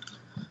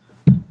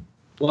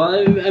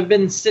 Well, I've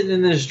been sitting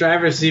in this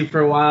driver's seat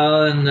for a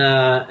while, and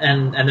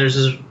there's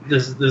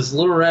this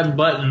little red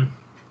button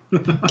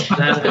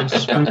that I've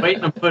just been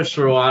waiting to push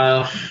for a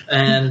while,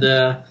 and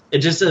it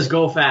just says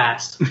 "Go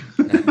fast."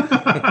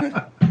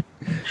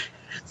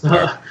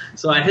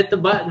 So I hit the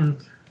button,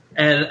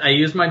 and I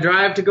use my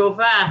drive to go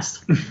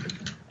fast,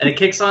 and it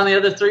kicks on the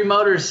other 3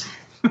 motors.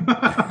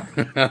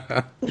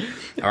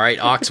 All right,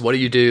 Ox, what do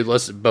you do?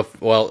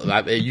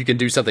 You can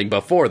do something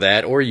before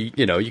that, or you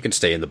can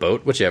stay in the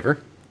boat, whichever.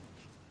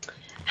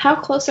 How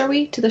close are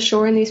we to the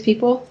shore and these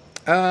people?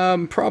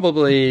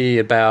 Probably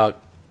about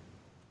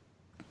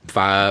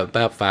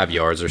about 5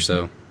 yards or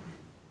so.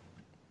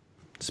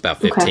 It's about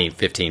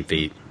 15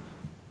 feet.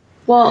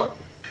 Well,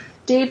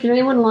 Dave, did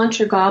anyone launch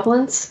your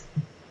goblins?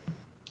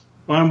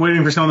 Well, I'm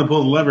waiting for someone to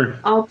pull the lever.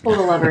 I'll pull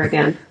the lever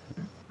again.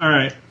 All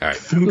right.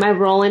 Am I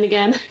rolling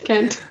again,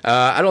 Kent?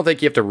 I don't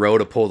think you have to roll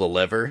to pull the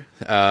lever.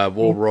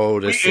 We'll roll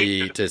to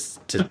see.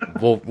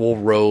 We'll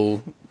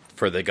roll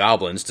for the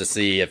goblins to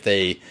see if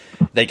they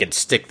can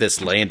stick this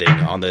landing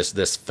on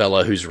this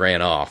fella who's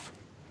ran off.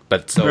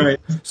 But so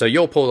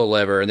you'll pull the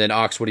lever, and then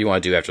Ox, what do you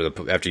want to do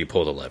after you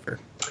pull the lever?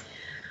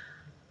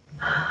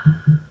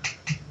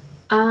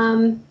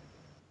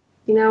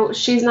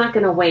 She's not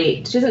going to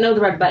wait. She doesn't know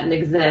the red button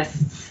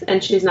exists,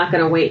 and she's not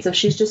going to wait, so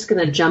she's just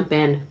going to jump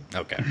in.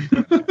 Okay.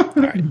 All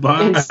right. Bye.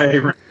 All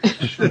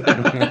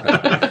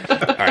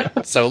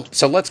right. So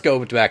let's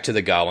go back to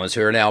the goblins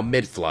who are now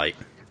mid-flight.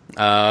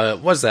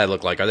 What does that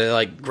look like? Are they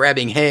like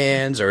grabbing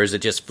hands, or is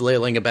it just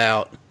flailing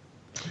about?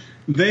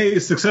 They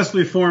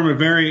successfully form a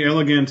very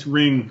elegant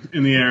ring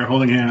in the air,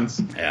 holding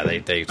hands. Yeah,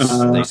 they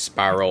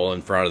spiral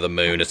in front of the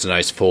moon. It's a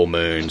nice full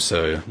moon,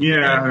 so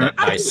yeah,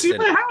 I can see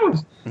my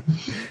house.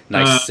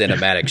 Nice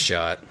cinematic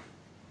shot.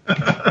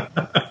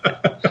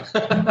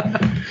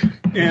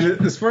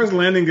 And as far as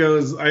landing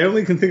goes, I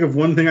only can think of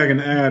one thing I can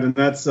add, and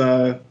that's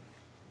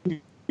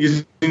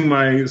using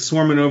my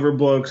swarm and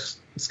overblow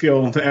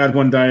skill to add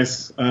 1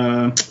 dice.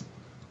 And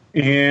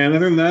other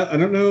than that, I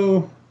don't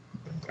know.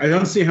 I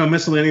don't see how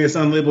miscellaneous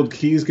unlabeled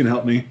keys can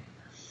help me.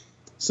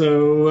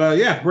 So,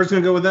 we're just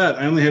going to go with that.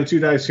 I only have 2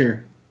 dice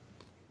here.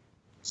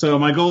 So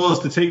my goal is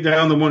to take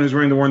down the one who's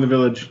ready to warn the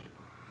village.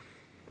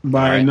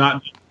 By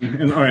not...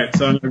 And, all right,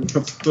 so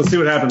let's see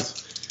what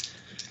happens.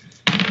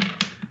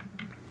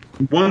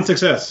 1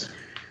 success.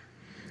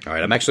 All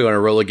right, I'm actually going to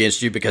roll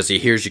against you because he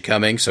hears you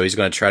coming, so he's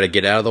going to try to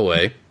get out of the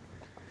way.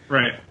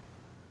 Right.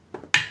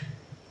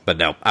 But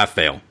no, I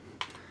fail.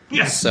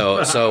 Yes.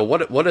 So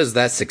what does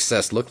that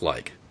success look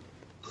like?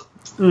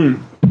 As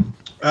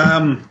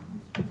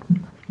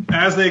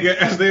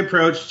they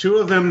approach, 2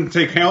 of them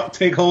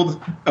take hold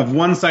of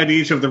one side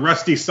each of the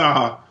rusty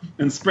saw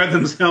and spread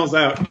themselves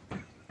out,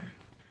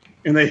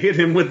 and they hit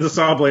him with the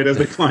saw blade as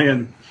they fly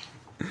in.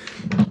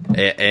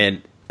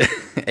 And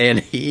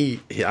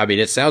he, I mean,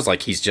 it sounds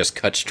like he's just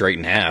cut straight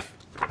in half.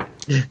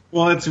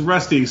 Well, it's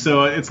rusty,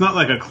 so it's not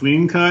like a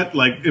clean cut.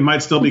 Like, it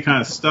might still be kind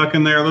of stuck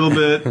in there a little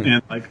bit,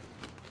 and like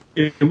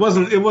it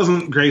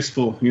wasn't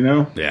graceful, you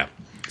know? Yeah.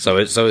 So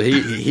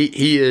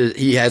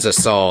he has a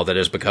saw that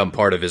has become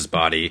part of his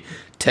body.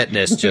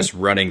 Tetanus just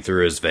running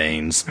through his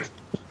veins.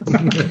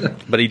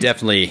 But he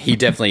definitely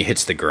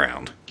hits the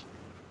ground.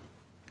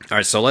 All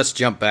right, so let's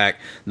jump back.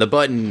 The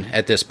button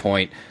at this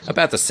point,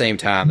 about the same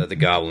time that the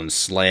goblins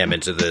slam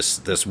into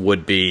this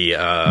would-be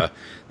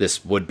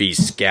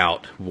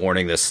scout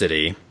warning the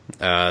city,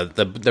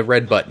 the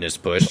red button is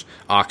pushed.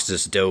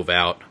 Oxus dove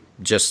out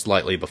just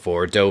slightly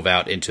before, dove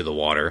out into the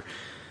water.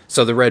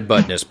 So the red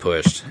button is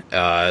pushed.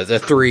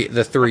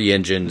 The three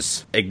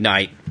engines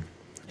ignite,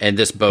 and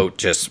this boat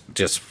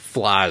just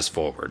flies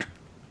forward.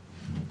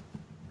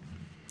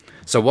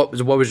 So what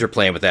was your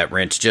plan with that,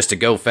 Wrench? Just to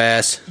go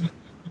fast?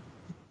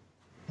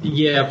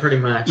 Yeah, pretty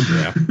much.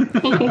 Yeah.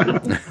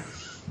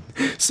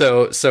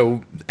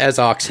 So as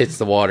Ox hits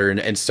the water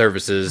and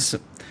surfaces,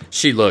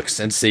 she looks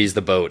and sees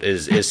the boat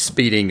is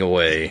speeding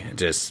away,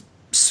 just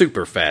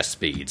super fast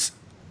speeds.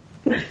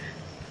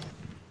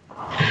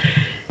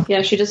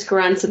 Yeah, she just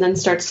grunts and then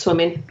starts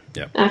swimming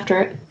after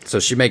it. So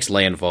she makes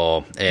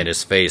landfall and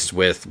is faced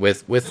with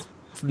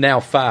now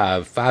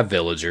five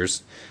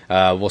villagers.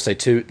 We'll say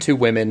two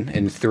women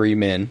and 3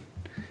 men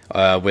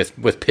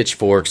with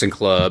pitchforks and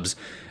clubs.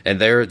 And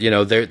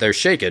they're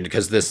shaken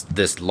because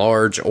this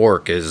large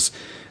orc is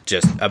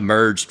just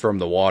emerged from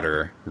the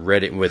water,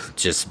 ready with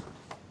just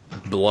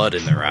blood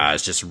in their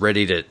eyes, just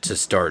ready to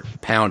start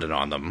pounding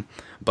on them.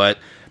 But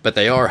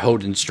they are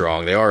holding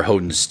strong. They are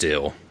holding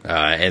still,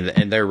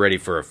 and they're ready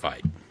for a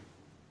fight.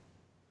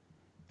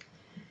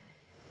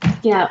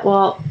 Yeah,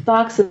 well,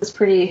 Box is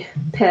pretty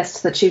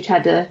pissed that she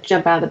had to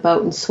jump out of the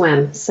boat and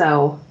swim.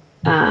 So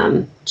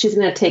she's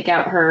going to take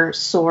out her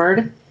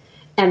sword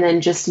and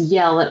then just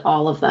yell at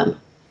all of them.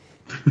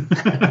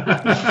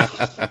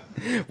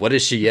 What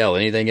does she yell?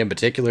 Anything in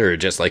particular, or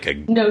just like a...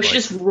 No, she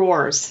just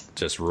roars.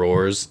 Just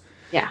roars?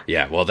 Yeah.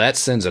 Yeah, well, that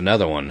sends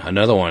another one.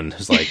 Another one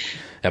is like...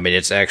 I mean,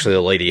 it's actually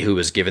the lady who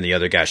was giving the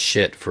other guy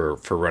shit for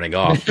running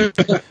off.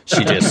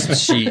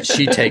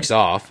 She takes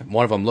off.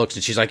 One of them looks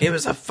and she's like, "It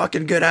was a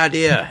fucking good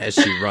idea," as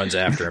she runs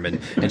after him,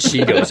 and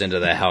she goes into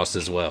the house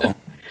as well.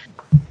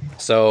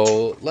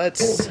 So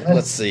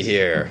let's see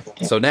here.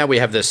 So now we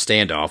have this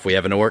standoff. We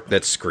have an orc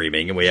that's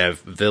screaming, and we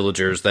have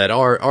villagers that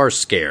are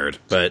scared,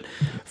 but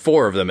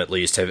 4 of them at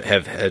least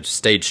have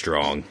stayed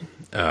strong.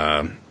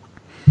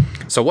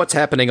 So what's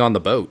happening on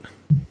the boat?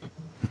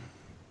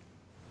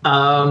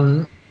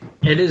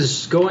 It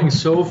is going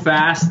so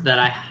fast that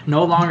I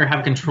no longer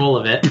have control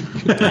of it,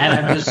 and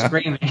I'm just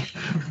screaming.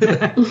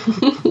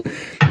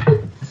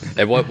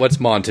 And what's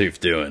Montooth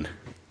doing?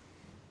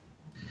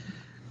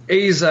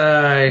 He's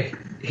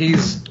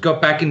he's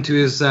got back into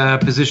his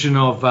position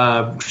of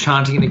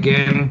chanting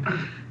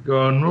again,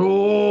 going,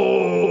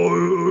 "Oh,"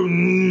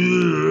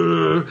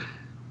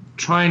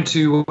 trying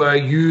to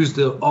use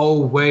the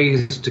old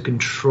ways to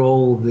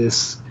control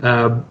this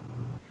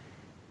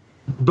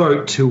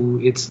boat to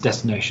its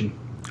destination.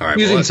 All right,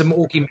 Using some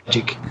orky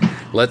magic.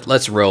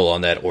 Let's roll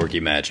on that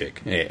orky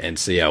magic and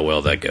see how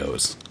well that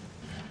goes.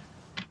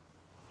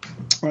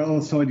 All right,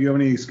 let's tell you, do you have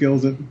any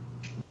skills at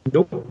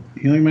Nope.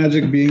 healing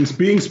magic, being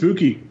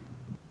spooky?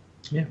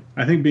 Yeah.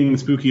 I think being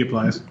spooky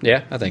applies.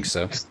 Yeah, I think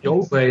so. The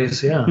old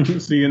ways, yeah.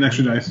 So you get an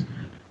extra dice.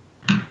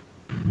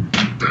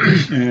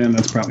 And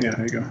that's probably, yeah,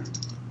 there you go.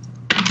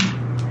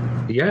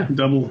 Yeah.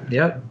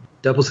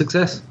 Double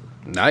success.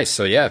 Nice.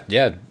 So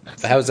yeah.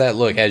 How's that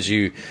look as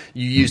you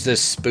use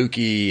this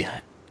spooky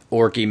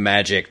orky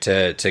magic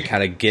to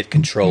kind of get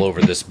control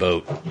over this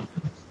boat?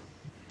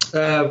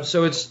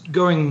 So it's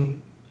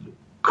going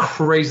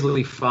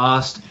crazily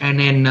fast, and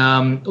then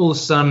all of a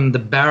sudden the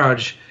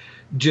barrage,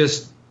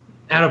 just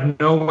out of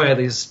nowhere,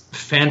 these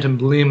phantom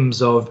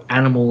limbs of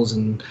animals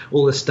and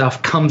all this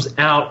stuff comes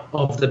out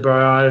of the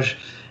barrage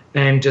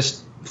and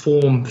just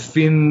form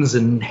fins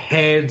and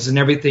heads and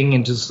everything,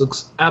 and just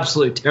looks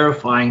absolutely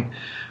terrifying.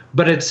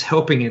 But it's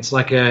helping. It's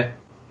like a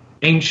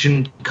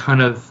ancient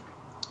kind of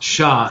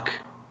shark,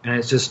 and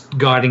it's just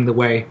guiding the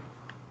way.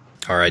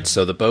 All right,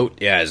 so the boat,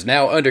 is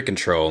now under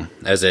control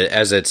as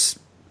it's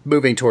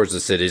moving towards the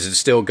city. Is it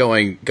still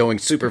going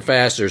super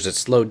fast, or is it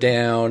slowed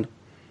down?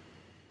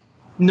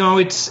 No,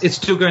 it's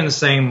still going the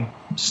same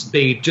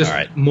speed, just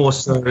more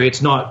so.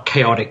 It's not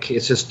chaotic.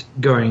 It's just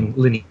going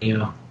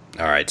linear.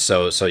 All right,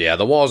 so yeah,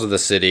 the walls of the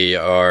city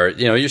are,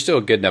 you're still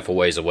a good enough a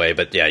ways away,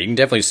 but yeah, you can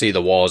definitely see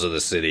the walls of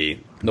the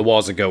city, the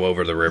walls that go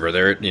over the river.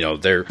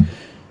 There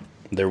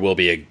will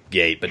be a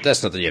gate, but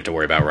that's nothing you have to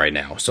worry about right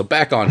now. So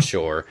back on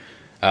shore,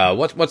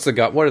 what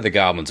are the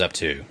goblins up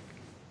to?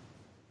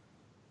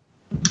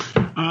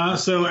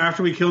 So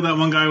after we killed that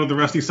one guy with the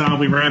rusty saw,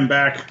 we ran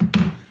back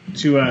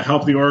to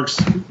help the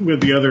orcs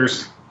with the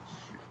others.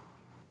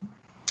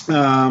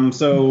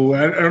 So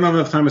I don't know if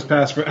enough time has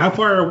passed. How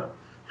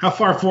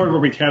far forward were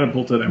we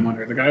catapulted? I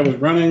wonder. The guy was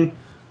running.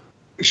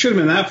 It should have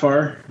been that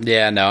far.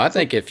 Yeah, no, I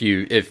think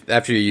if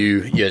after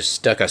you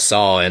stuck a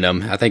saw in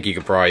him, I think you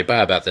could probably, by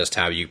about this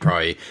time, you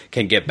probably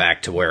can get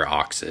back to where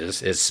Ox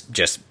is. It's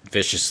just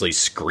viciously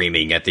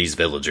screaming at these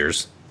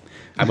villagers.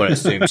 I'm going to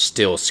assume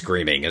still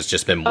screaming. It's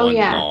just been one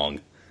long.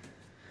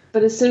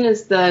 But as soon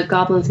as the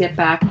goblins get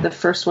back, the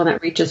first one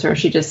that reaches her,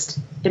 she just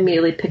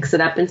immediately picks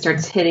it up and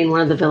starts hitting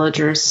one of the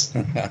villagers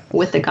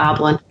with the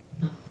goblin.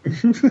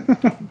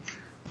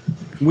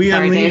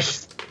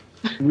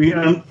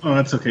 Oh,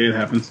 that's okay. It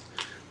happens.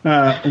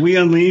 We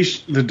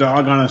unleash the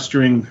dog on a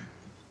string.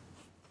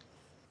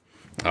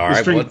 All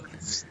right.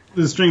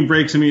 The string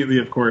breaks immediately,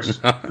 of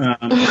course.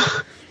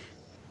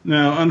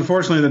 Now,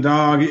 unfortunately, the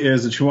dog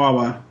is a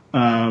chihuahua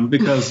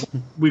because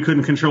we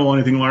couldn't control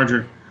anything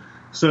larger.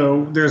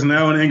 So there's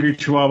now an angry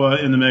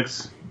chihuahua in the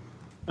mix,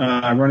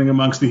 running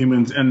amongst the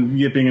humans and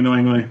yipping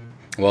annoyingly.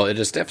 Well, it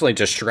is definitely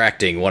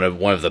distracting one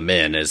of the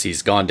men as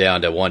he's gone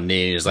down to one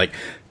knee and he's like,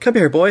 "Come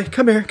here, boy,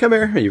 come here."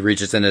 And he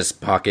reaches in his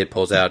pocket,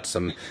 pulls out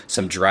some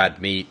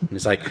dried meat, and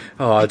he's like,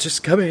 "Oh,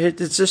 just come here.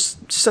 It's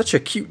just such a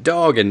cute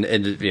dog." And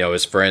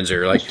his friends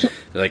are like,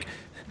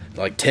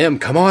 "Tim,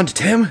 come on,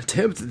 Tim,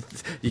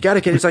 you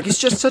gotta get." He's like, "He's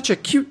just such a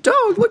cute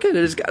dog. Look at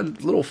it. It's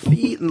got little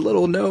feet and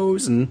little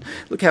nose, and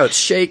look how it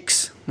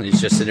shakes." And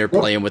he's just sitting there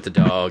playing with the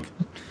dog.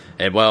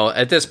 And well,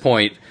 at this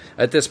point,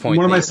 one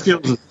of my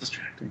skills is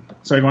distracting.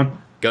 Sorry, go on.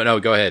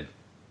 Go ahead.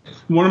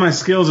 One of my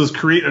skills is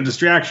create a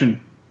distraction.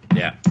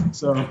 Yeah.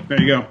 So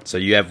there you go. So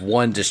you have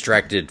one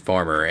distracted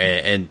farmer,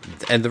 and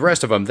the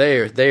rest of them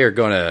they're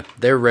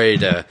ready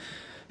to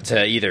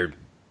either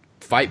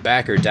fight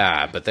back or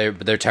die, but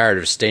they're tired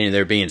of standing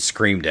there being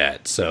screamed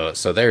at. So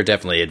they're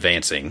definitely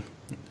advancing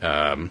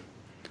on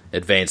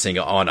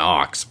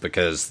Ox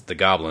because the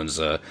goblins,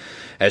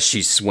 as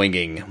she's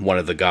swinging one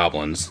of the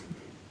goblins.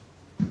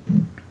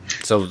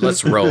 So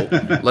let's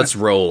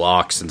roll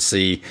Ox and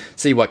see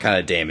what kind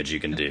of damage you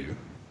can do.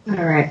 All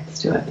right,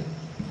 let's do it.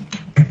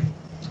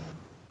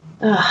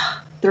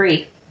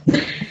 3.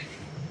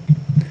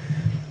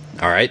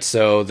 All right,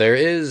 so there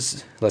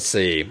is, let's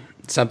see,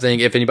 something,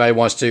 if anybody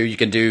wants to, you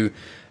can do,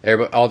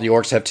 all the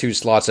orcs have 2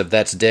 slots of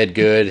that's dead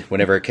good.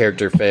 Whenever a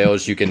character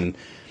fails, you can,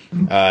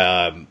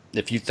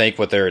 if you think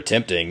what they're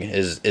attempting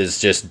is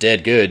just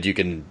dead good, you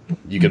can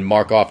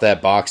mark off that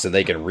box and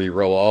they can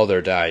re-roll all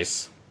their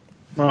dice.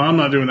 Well, I'm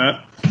not doing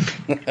that.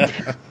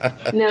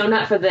 No,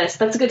 not for this.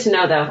 That's good to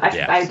know, though.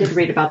 I did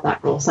read about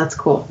that rule, so that's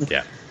cool.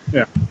 Yeah.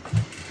 All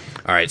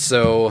right,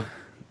 so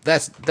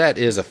that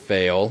is a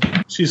fail.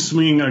 She's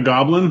swinging a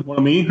goblin, one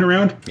of me,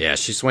 around? Yeah,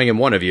 she's swinging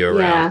one of you around.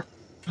 Yeah.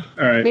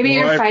 All right. Maybe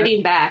you're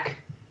fighting back.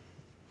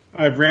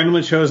 I've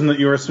randomly chosen that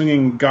you are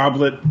swinging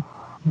Goblet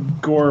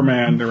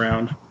Gormand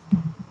around.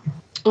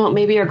 Well,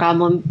 maybe your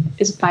goblin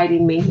is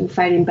fighting me and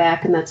fighting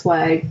back, and that's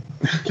why I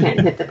can't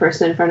hit the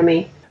person in front of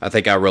me. I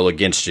think I'll roll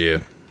against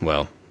you,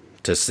 well,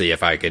 to see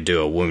if I could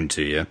do a wound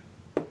to you.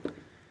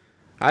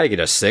 I get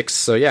a 6.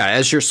 So yeah,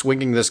 as you're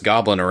swinging this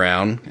goblin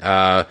around,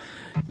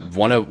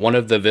 one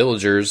of the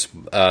villagers,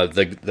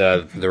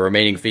 the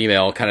remaining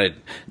female, kind of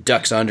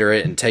ducks under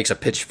it and takes a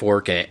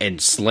pitchfork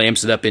and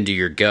slams it up into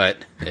your gut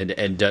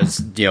and does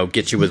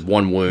get you with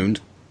 1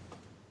 wound.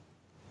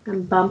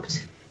 I'm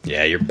bumped.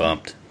 Yeah, you're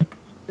bumped.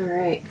 All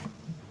right.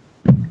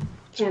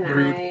 Can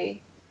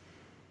I?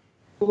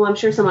 Well, I'm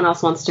sure someone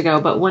else wants to go,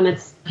 but when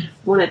it's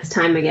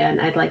time again,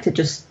 I'd like to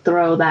just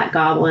throw that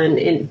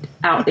goblin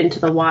out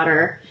into the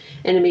water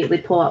and immediately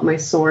pull out my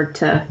sword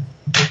to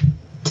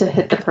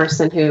hit the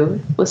person who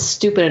was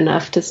stupid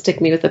enough to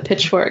stick me with a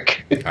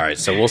pitchfork. All right,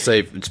 so we'll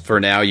say for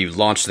now you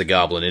launch the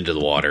goblin into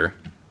the water.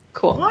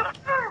 Cool.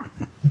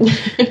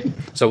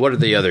 So what are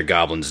the other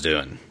goblins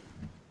doing?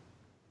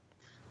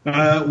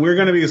 We're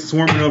going to be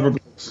swarming over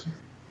blokes.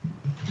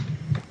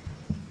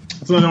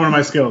 That's another one of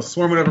my skills.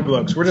 Swarming over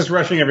blokes. We're just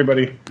rushing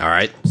everybody. All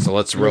right, so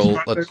let's roll.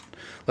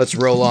 Let's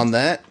roll on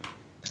that.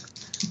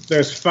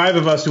 There's 5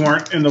 of us who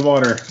aren't in the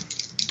water,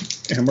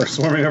 and we're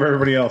swarming over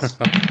everybody else.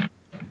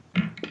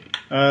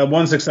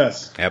 1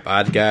 success. Yep,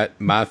 I've got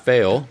my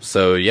fail.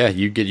 So yeah,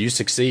 you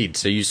succeed.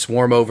 So you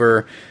swarm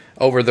over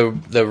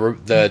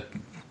the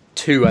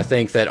 2 I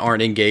think that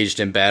aren't engaged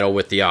in battle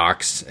with the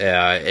ox,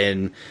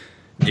 and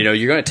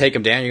you're going to take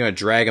them down. You're going to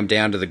drag them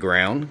down to the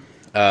ground.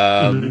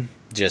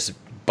 Just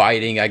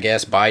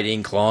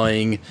biting,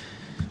 clawing,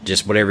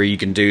 just whatever you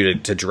can do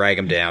to drag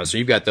them down. So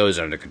you've got those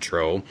under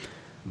control.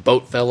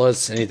 Boat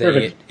fellas,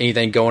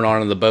 anything going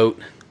on the boat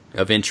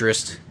of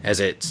interest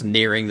as it's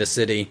nearing the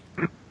city?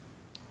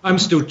 I'm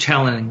still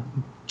channeling.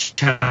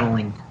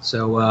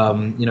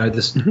 So,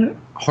 this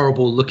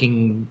horrible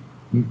looking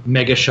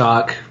mega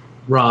shark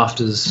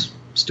raft is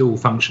still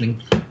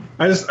functioning.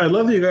 I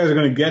love that you guys are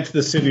going to get to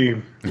the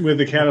city with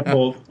the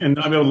catapult and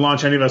not be able to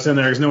launch any of us in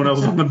there because no one else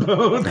is on the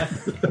boat.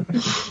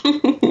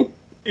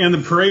 And the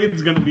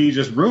parade's going to be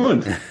just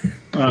ruined.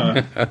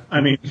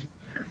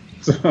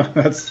 So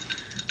that's...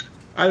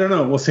 I don't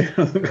know. We'll see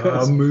how it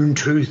goes.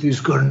 Moontooth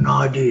has got an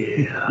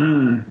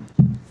idea.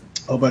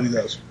 Oh, buddy,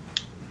 does.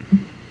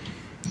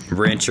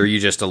 Wrench, are you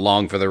just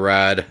along for the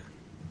ride?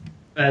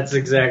 That's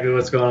exactly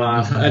what's going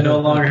on. I no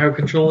longer have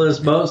control of this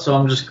boat, so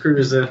I'm just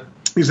cruising.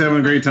 He's having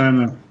a great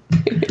time, though.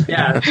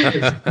 Yeah.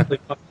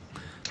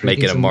 It's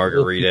Making a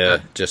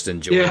margarita, just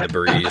enjoying the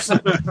breeze.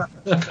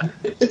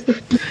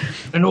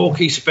 An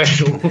Orky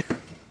special.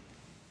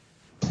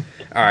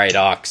 All right,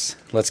 Ox,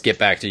 let's get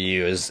back to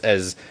you.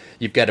 As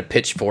you've got a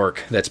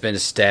pitchfork that's been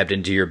stabbed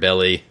into your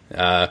belly.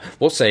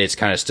 We'll say it's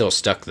kind of still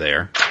stuck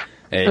there.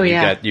 And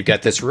you've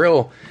got this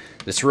real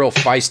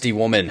feisty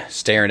woman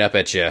staring up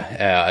at you.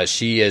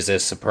 She is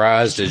as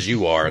surprised as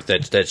you are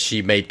that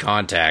she made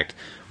contact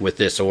with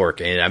this orc.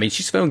 And I mean,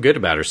 she's feeling good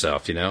about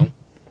herself,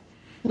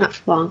 Not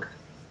for long.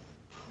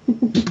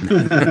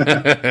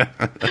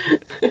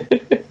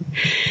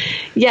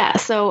 Yeah,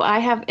 so I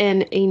have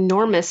an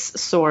enormous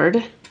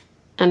sword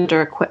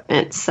under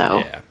equipment,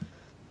 so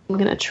I'm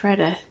going to try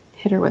to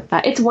hit her with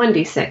that. It's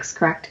 1d6,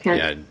 correct, Ken?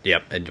 Yeah,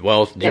 yep. And you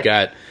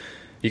got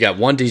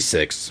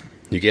 1d6.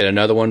 You get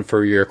another one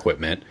for your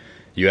equipment.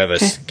 You have a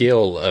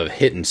skill of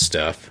hidden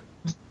stuff.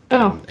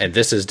 Oh. And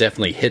this is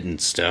definitely hidden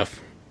stuff.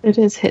 It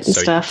is hidden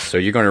stuff. So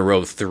you're going to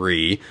roll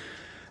 3.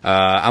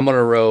 I'm going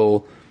to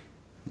roll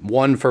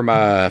 1 for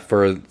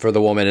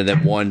the woman, and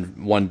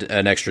then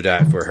an extra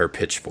die for her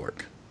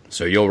pitchfork.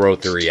 So you'll roll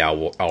 3.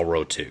 I'll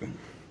roll 2.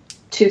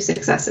 2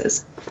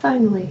 successes.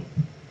 Finally.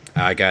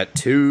 I got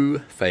 2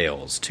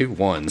 fails, 2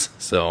 1s.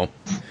 So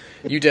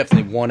you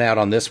definitely won out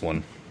on this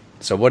one.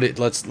 So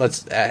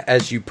let's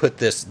as you put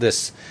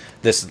this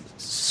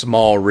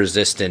small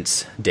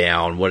resistance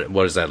down, what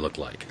does that look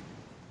like?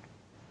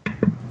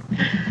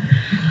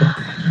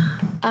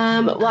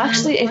 Well,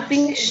 actually, I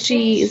think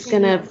she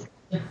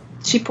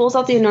pulls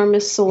out the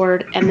enormous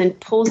sword and then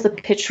pulls the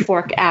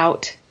pitchfork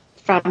out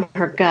from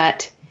her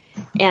gut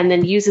and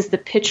then uses the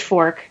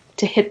pitchfork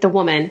to hit the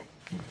woman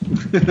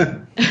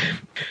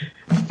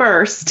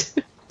first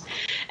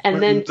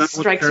and then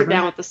strikes her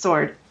down with the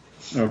sword.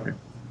 Okay.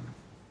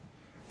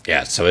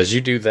 Yeah, so as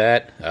you do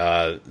that,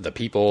 the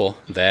people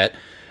that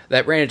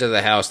ran into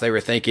the house, they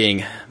were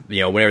thinking,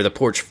 whenever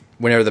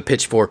the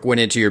pitchfork went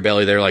into your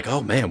belly, they're like,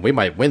 oh man, we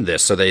might win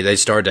this. So they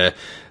started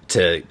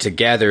to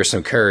gather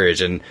some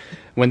courage. And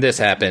when this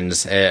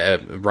happens,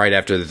 right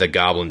after the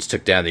goblins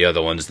took down the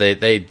other ones,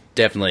 they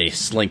definitely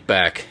slink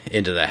back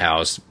into the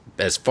house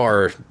as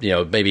far,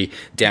 maybe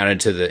down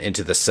into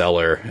the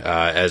cellar,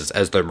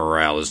 as their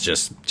morale is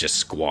just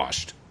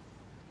squashed.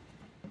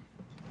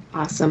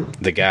 Awesome.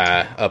 The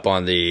guy up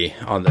on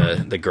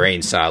the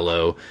grain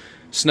silo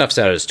snuffs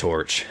out his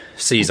torch,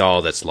 sees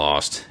all that's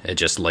lost, and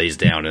just lays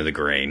down in the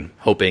grain,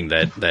 hoping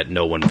that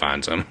no one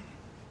finds him.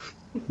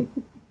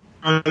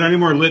 Are there any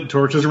more lit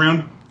torches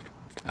around?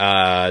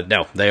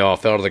 No, they all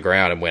fell to the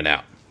ground and went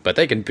out. But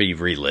they can be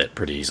relit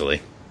pretty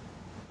easily.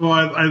 Well,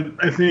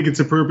 I think it's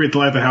appropriate to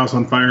light the house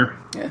on fire.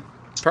 Yeah.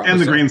 And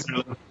the grain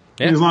silo.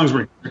 Yeah. As long as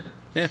we're here.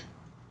 Yeah.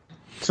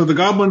 So the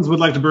goblins would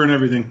like to burn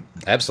everything.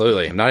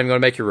 Absolutely. I'm not even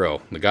going to make you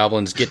roll. The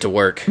goblins get to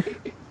work.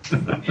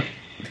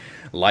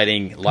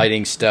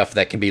 lighting stuff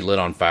that can be lit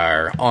on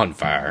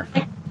fire.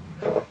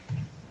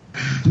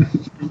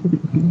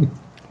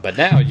 But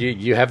now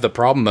you have the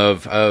problem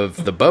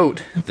of the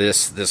boat,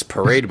 this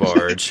parade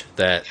barge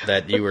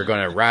that you were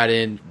going to ride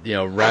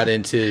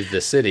into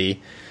the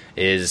city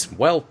is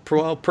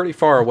pretty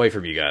far away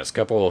from you guys,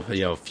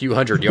 few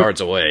hundred yards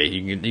away.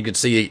 You can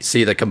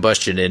see the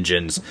combustion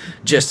engines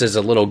just as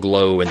a little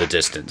glow in the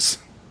distance.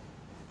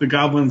 The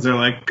goblins are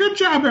like, "Good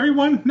job,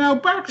 everyone! Now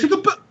back to the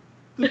boat.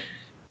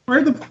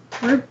 Where's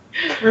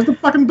the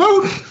fucking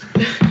boat?"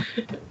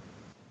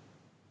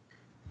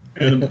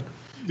 And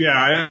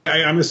yeah,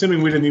 I'm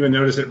assuming we didn't even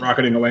notice it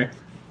rocketing away.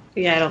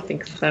 Yeah, I don't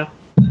think so.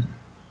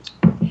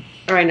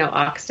 Or I know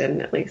Ox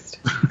didn't, at least.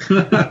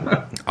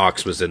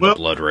 Ox was in the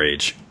blood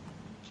rage.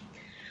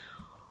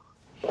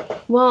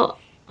 Well,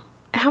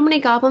 how many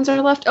goblins are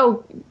left?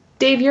 Oh,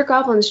 Dave, your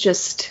goblins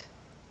used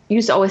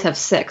to always have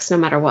 6, no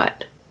matter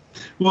what.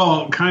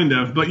 Well, kind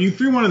of, but you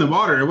threw one in the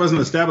water. It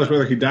wasn't established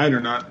whether he died or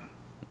not.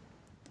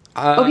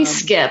 He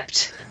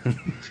skipped.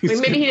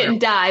 Maybe he didn't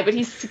die, but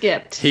he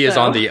skipped. He is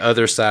on the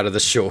other side of the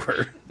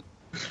shore,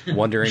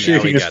 wondering how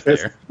he got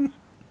there.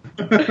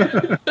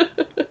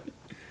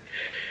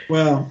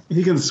 Well,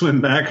 he can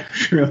swim back,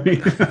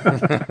 surely.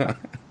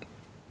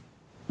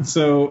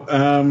 So,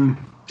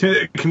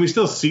 can we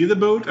still see the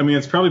boat? I mean,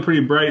 it's probably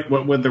pretty bright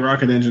with the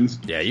rocket engines.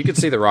 Yeah, you can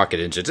see the rocket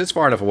engines. It's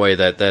far enough away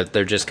that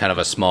they're just kind of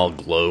a small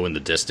glow in the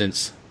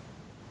distance.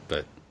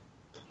 But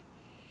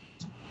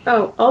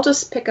I'll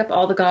just pick up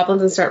all the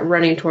goblins and start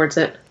running towards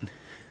it.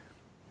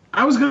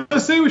 I was going to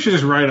say we should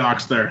just ride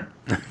Ox there.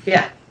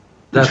 Yeah.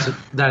 That's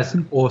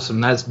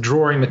awesome. That's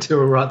drawing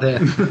material right there.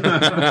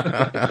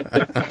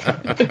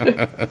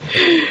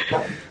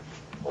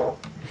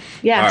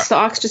 Yeah, so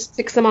Ox just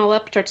picks them all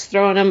up, starts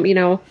throwing them,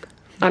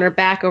 on her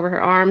back over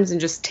her arms,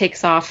 and just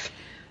takes off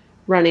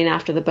running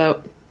after the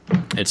boat.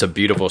 It's a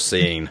beautiful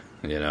scene,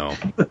 and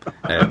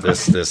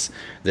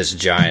this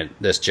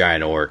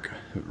giant orc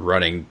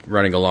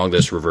running along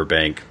this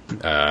riverbank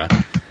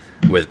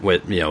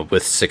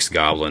with 6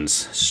 goblins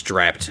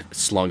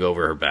slung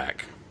over her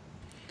back.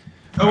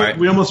 Oh, right.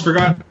 We almost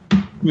forgot to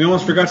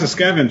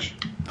scavenge.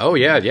 Oh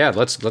yeah.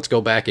 Let's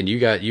go back and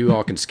you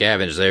all can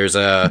scavenge. There's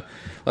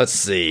let's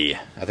see.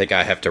 I think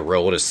I have to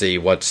roll to see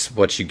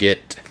what you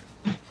get,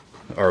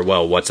 or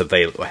what's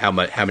available. How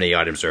many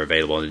items are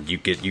available, and you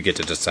get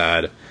to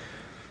decide.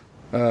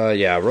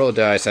 Roll a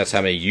dice. That's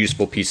how many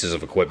useful pieces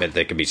of equipment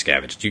that can be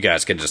scavenged. You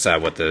guys can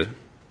decide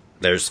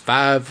there's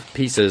 5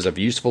 pieces of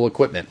useful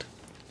equipment.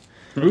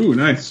 Ooh,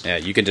 nice. Yeah,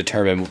 you can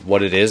determine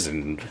what it is,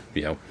 and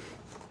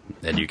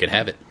and you can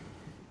have it.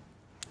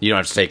 You don't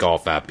have to take all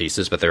 5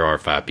 pieces, but there are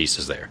 5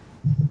 pieces there.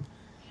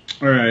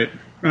 All right.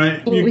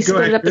 We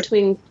split it up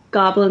between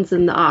goblins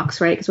and the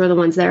Ox, right? Because we're the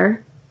ones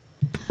there.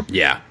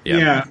 Yeah.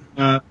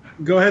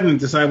 Go ahead and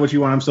decide what you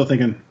want. I'm still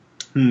thinking.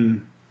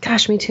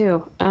 Gosh, me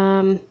too.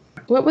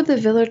 What would the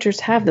villagers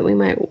have that we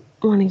might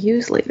want to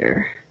use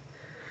later?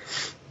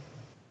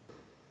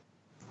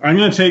 I'm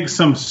going to take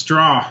some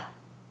straw.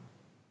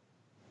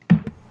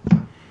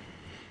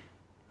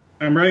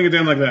 I'm writing it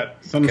down like that.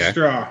 Some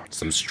straw.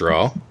 Some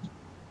straw.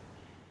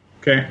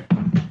 Okay.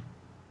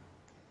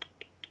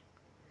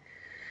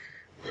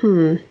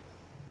 I'm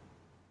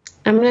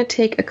going to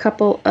take a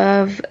couple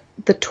of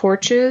the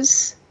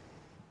torches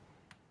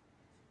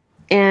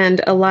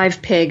and a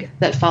live pig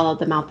that followed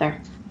them out there.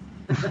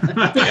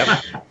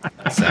 Yep.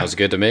 Sounds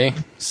good to me.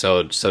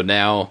 So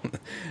now,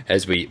 go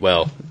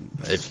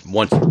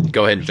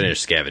ahead and finish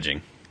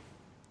scavenging.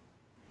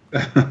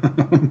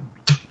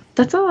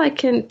 That's all I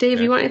can. Dave,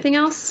 you want anything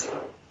else?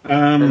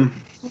 You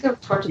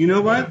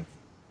know what?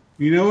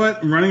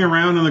 Running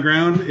around on the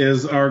ground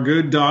is our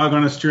good dog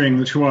on a string,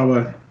 the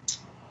Chihuahua.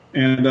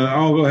 And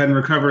I'll go ahead and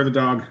recover the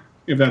dog,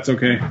 if that's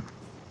okay.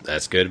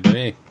 That's good to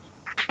me.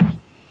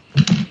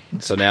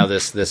 So now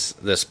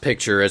this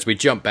picture, as we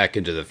jump back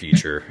into the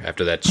future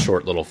after that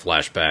short little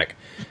flashback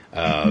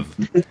of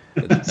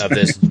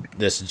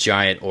this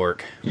giant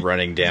orc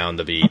running down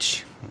the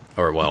beach,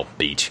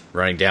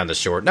 running down the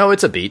shore. No,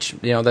 it's a beach.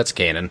 That's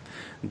canon.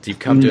 You've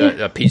come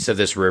to a piece of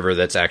this river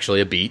that's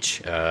actually a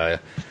beach.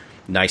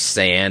 Nice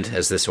sand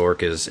as this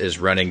orc is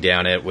running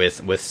down it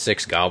with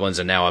 6 goblins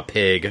and now a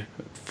pig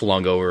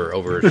flung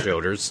over his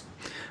shoulders.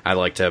 I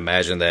like to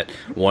imagine that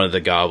one of the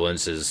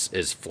goblins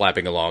is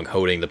flapping along,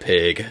 holding the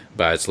pig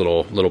by its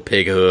little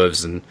pig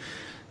hooves, and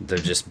they're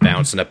just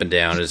bouncing up and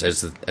down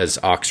as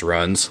Ox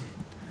runs.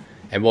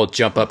 And we'll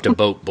jump up to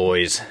Boat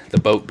Boys,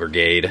 the Boat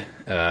Brigade.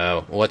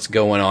 What's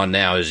going on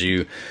now is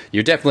you're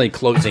definitely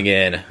closing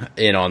in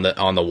on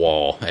the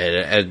wall,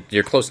 and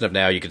you're close enough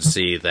now. You can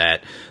see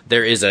that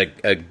there is a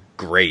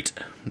grate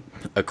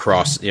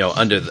across,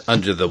 under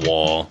the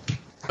wall,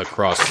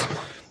 across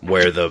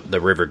where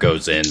the river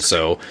goes in.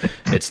 So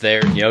it's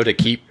there, to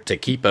keep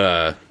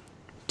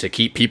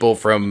people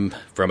from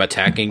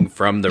attacking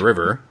from the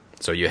river.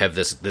 So you have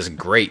this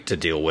grate to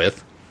deal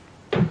with.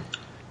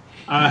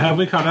 Have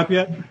we caught up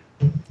yet?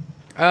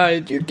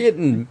 You're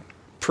getting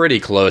pretty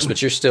close, but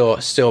you're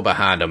still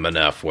behind them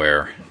enough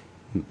where.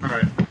 All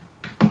right.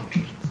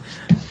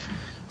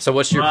 So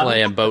what's your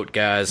plan, boat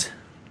guys?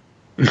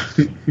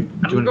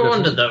 I'm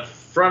going to the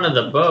front of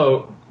the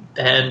boat,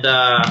 and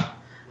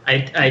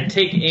I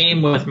take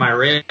aim with my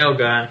rail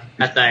gun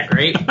at that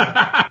grate,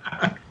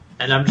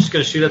 and I'm just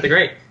going to shoot at the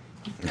grate.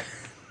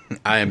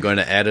 I am going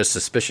to add a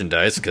suspicion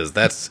dice because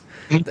that's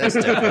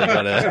definitely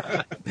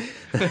gonna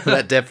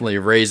that definitely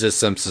raises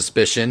some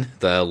suspicion.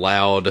 The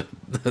loud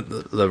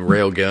the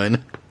rail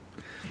gun.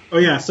 Oh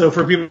yeah. So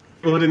for people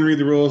who didn't read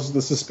the rules,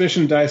 the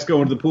suspicion dice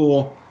go into the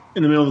pool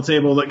in the middle of the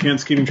table that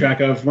Kent's keeping track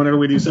of whenever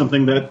we do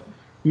something that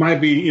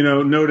might be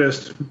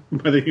noticed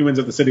by the humans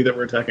of the city that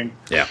we're attacking.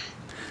 Yeah.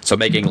 So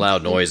making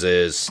loud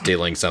noises,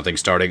 stealing something,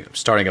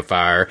 starting a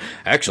fire.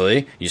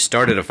 Actually, you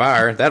started a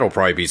fire. That'll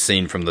probably be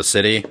seen from the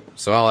city.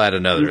 So I'll add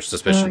another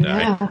suspicion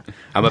die. Yeah.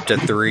 I'm up to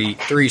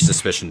three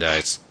suspicion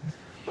dice.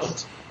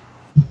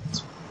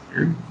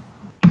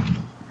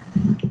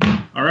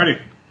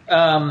 Alrighty.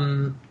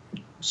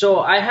 So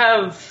I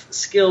have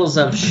skills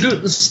of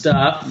shooting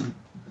stuff,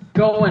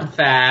 going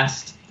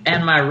fast,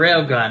 and my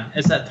railgun.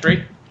 Is that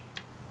 3?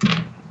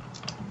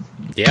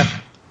 Yeah.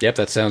 Yep,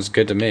 that sounds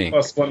good to me.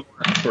 Plus 1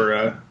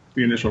 for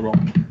the initial roll.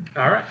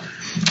 All right.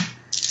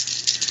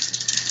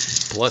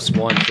 Plus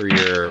 1 for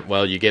your...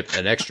 Well, you get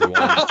an extra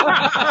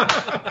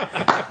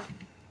 1.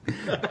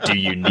 Do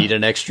you need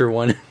an extra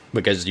 1?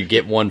 Because you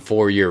get 1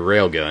 for your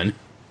railgun.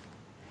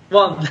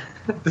 Well,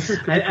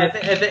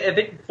 I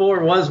think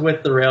 4 was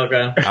with the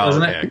railgun,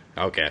 wasn't it?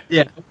 Okay.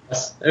 Yeah,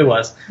 it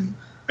was.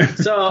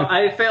 So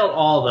I failed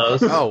all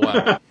those. Oh,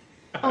 wow.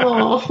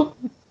 Oh.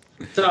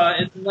 So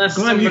unless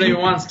somebody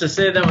wants to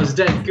say that was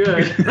dead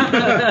good.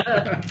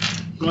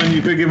 Glenn,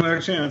 you could give it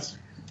a chance,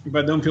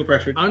 but don't feel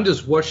pressured. I'm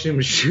just watching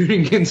him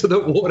shooting into the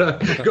water,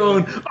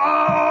 going,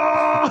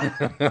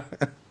 "Ah!"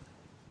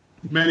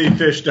 Many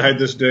fish died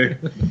this day.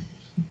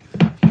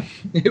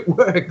 It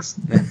works.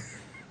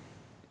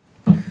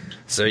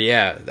 So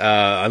yeah,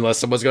 unless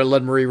someone's going to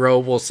let him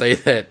re-roll, we'll say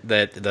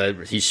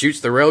that he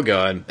shoots the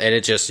railgun, and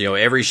it just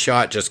every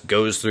shot just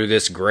goes through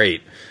this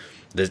grate.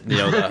 These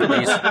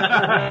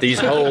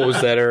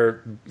holes that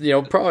are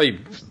probably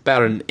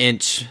about an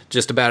inch,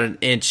 just about an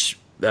inch.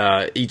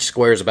 Each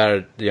square is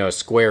about a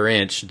square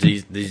inch.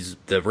 The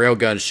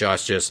railgun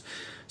shots just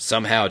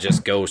somehow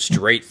just go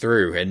straight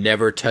through and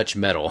never touch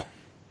metal.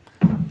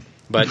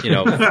 But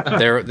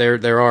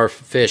there are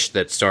fish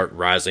that start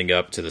rising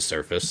up to the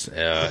surface,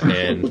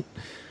 and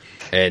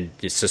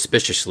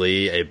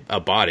suspiciously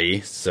a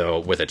body, so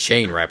with a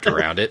chain wrapped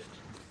around it,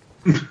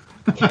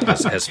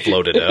 has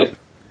floated up.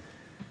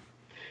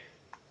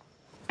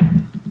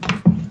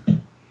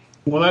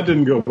 Well, that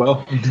didn't go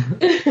well.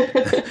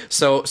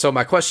 So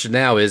my question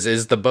now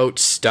is the boat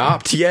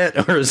stopped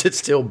yet, or is it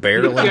still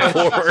barreling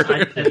forward?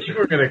 I think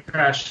we're going to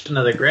crash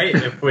into the grate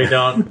if we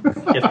don't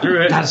get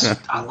through it.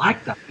 I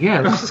like that. Yeah,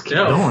 let's just keep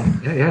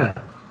going. Yeah.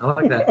 I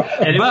like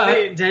that.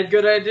 Anybody, dead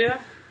good idea?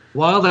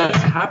 While that's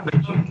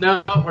happening...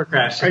 No, we're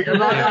crashing. I'm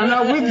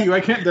not with you. I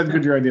can't. That's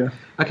good. Your idea.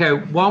 Okay,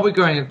 while we're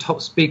going at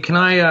top speed, can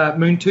I,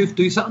 Moontooth,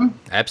 do something?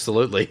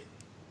 Absolutely.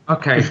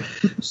 Okay,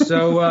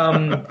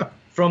 so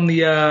from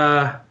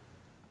the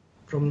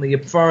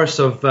forest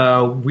of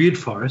Weird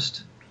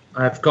Forest,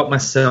 I've got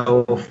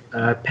myself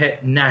a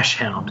pet Nash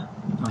Hound.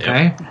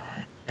 Okay,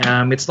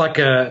 it's like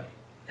a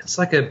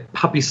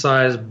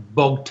puppy-sized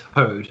bog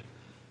toad,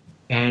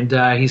 and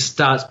he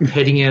starts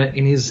petting it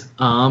in his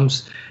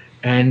arms,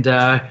 and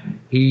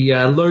he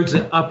loads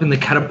it up in the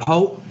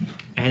catapult,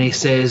 and he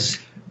says,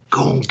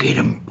 "Go and get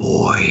him,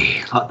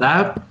 boy," like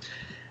that.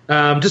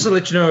 Just to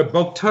let you know, a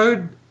bog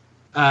toad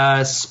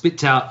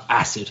spits out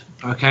acid.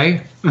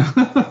 Okay.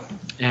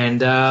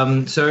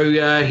 And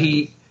so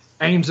he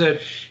aims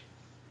at,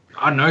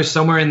 I don't know,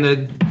 somewhere in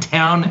the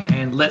town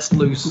and lets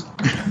loose.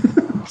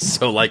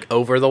 So, like,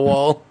 over the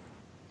wall?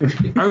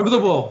 Over the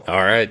wall.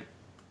 All right.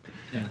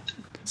 Yeah.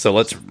 So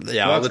let's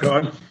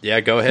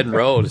go ahead and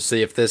roll to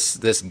see if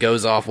this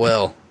goes off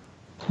well.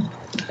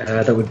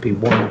 That would be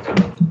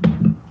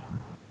 1.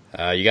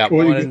 You got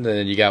 1, and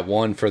then you got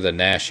 1 for the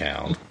Nash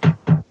Hound.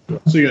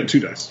 So you got 2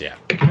 dice. Yeah.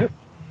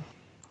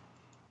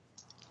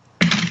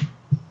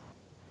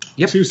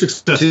 Yep. 2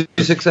 successes.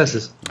 2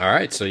 successes. All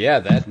right, so yeah,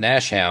 that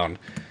Nash Hound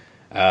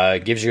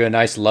gives you a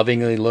nice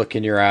lovingly look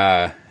in your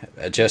eye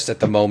just at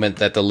the moment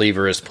that the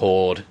lever is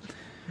pulled.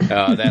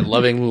 That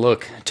loving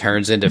look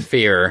turns into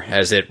fear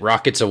as it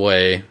rockets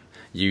away.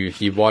 You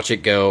watch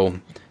it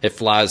go. It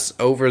flies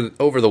over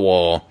the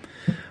wall,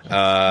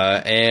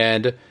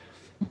 and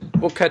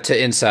we'll cut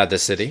to inside the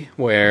city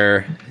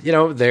where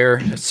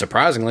there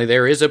surprisingly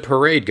there is a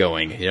parade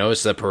going.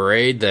 It's the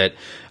parade that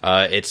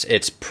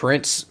it's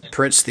Prince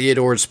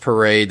Theodore's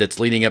parade that's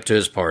leading up to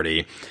his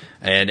party,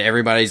 and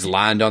everybody's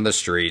lined on the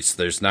streets.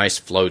 There's nice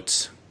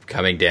floats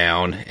coming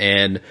down,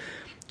 and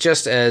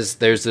just as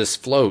there's this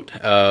float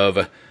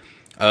of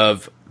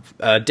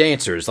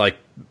dancers like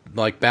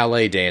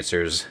ballet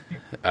dancers,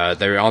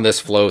 they're on this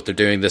float. They're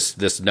doing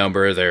this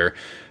number. They're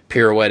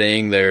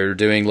pirouetting. They're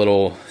doing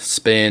little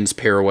spins.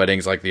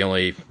 Pirouetting's like the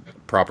only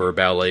proper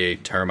ballet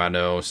term I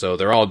know. So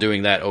they're all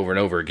doing that over and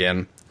over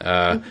again.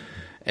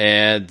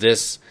 And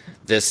this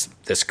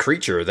this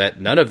creature that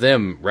none of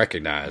them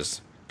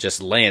recognize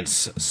just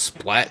lands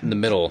splat in the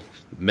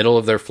middle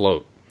of their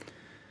float.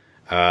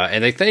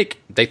 And they think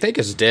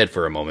it's dead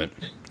for a moment,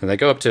 and they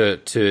go up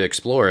to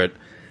explore it,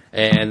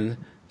 and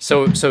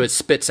so it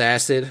spits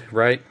acid,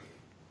 right?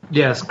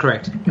 Yes,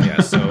 correct.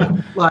 Yeah. So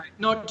Like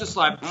not just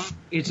like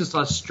it's just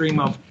a stream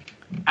of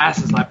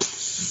acid, like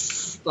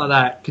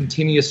that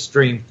continuous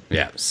stream.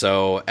 yeah.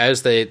 So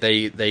as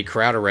they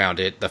crowd around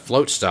it, the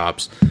float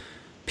stops.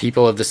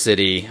 People of the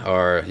city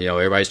are,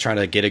 everybody's trying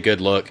to get a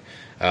good look.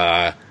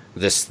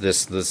 This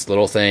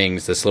little thing,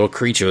 this little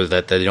creature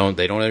that they don't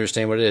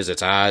understand what it is.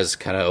 Its eyes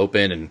kind of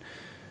open, and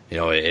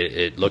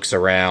it looks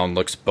around,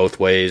 looks both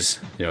ways.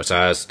 Its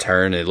eyes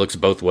turn, and it looks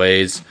both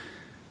ways,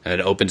 and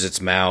it opens its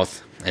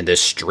mouth, and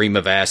this stream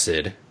of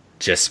acid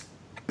just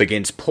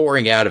begins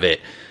pouring out of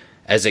it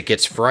as it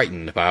gets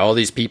frightened by all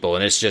these people,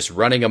 and it's just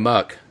running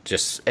amok,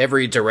 just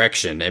every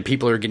direction, and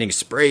people are getting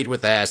sprayed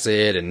with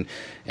acid, and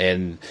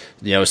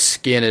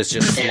skin is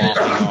just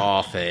sloughing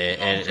off,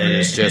 and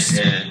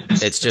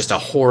it's just a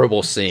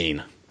horrible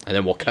scene. And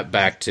then we'll cut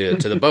back to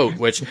the boat,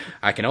 which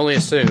I can only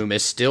assume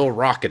is still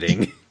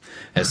rocketing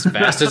as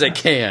fast as it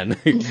can,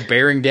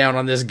 bearing down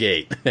on this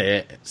gate.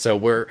 So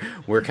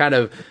we're kind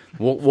of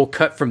we'll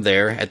cut from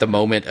there at the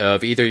moment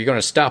of either you're going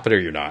to stop it or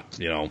you're not,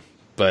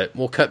 But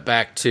we'll cut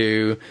back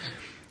to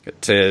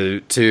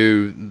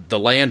the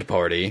land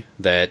party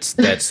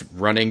that's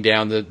running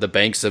down the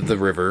banks of the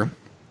river.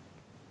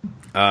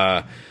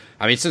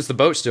 Since the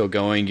boat's still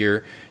going,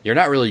 you're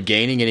not really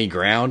gaining any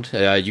ground.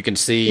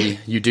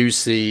 You do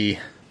see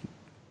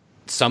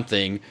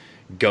something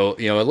go,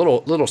 a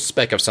little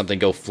speck of something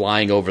go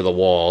flying over the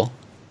wall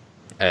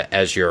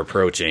as you're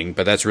approaching,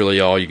 but that's really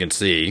all you can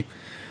see.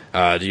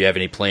 Do you have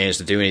any plans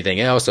to do anything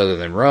else other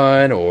than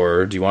run,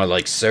 or do you want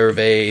to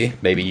survey?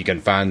 Maybe you can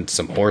find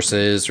some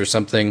horses or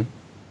something.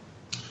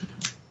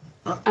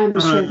 I'm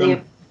sure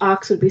the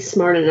ox would be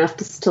smart enough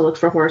to look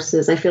for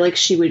horses. I feel like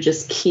she would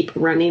just keep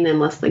running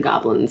unless the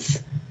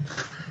goblins.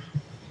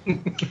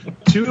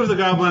 Two of the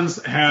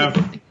goblins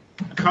have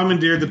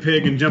commandeered the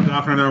pig and jumped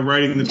off and are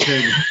riding the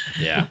pig.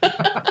 Yeah.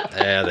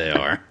 Yeah, they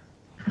are.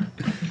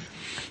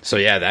 So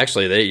yeah,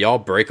 actually, y'all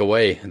break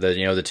away.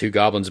 The two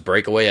goblins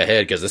break away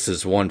ahead because this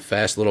is one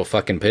fast little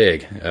fucking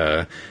pig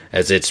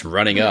as it's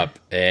running up,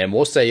 and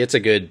we'll say it's a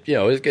good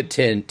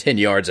 10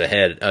 yards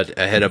ahead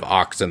of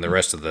Ox and the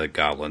rest of the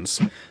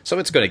goblins. So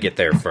it's going to get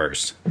there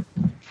first.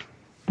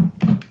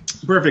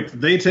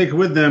 Perfect. They take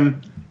with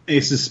them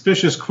a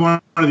suspicious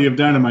quantity of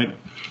dynamite.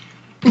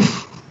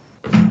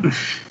 Are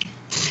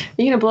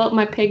you gonna blow up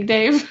my pig,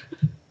 Dave?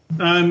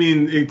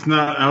 It's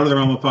not out of the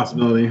realm of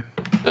possibility.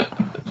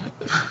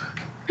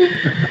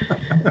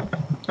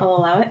 I'll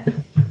allow it.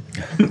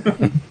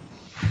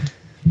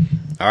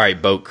 All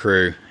right, boat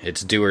crew,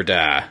 it's do or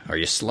die. Are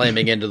you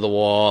slamming into the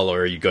wall,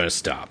 or are you going to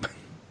stop?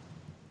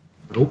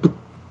 Nope.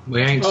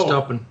 We ain't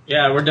stopping.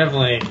 Yeah, we're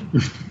definitely.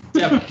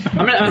 Yeah,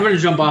 I'm gonna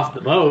jump off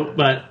the boat,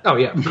 but Oh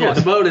yeah, of course.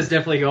 the boat is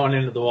definitely going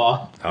into the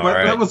wall. All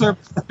right. That was our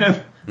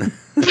plan.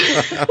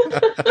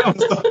 That was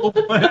the whole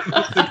plan.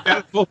 Was to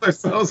catapult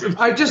ourselves.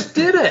 I just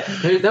did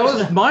it. That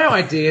was my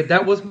idea.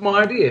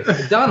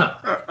 We've done it.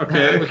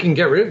 Okay. We can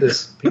get rid of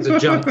this piece of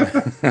junk.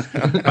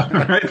 All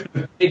right.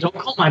 Hey, don't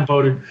call my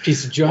boat a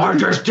piece of junk. I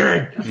just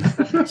did.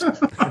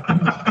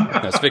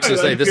 I was fixing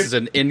to say this is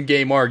an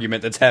in-game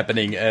argument that's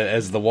happening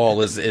as the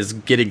wall is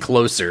getting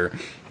closer.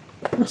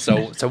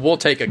 So we'll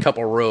take a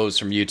couple rows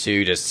from you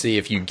two to see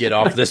if you get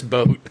off this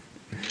boat.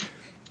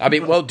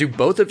 Do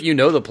both of you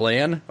know the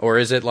plan? Or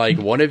is it like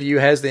one of you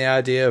has the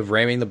idea of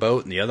ramming the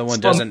boat and the other one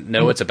doesn't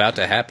know it's about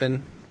to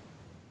happen?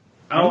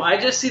 Oh, I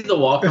just see the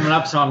wall coming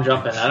up, so I'm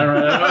jumping. I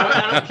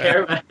don't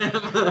care about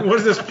him. What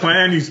is this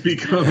plan you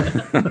speak of?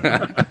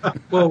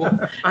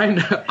 Well,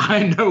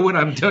 I know what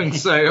I'm doing,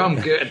 so I'm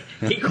good.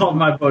 He called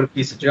my boat a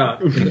piece of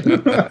junk.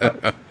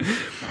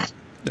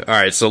 All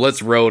right, so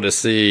let's roll to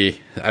see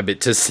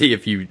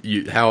if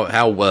you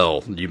how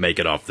well you make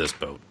it off this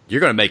boat. You're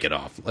going to make it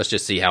off. Let's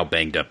just see how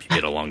banged up you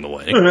get along the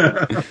way.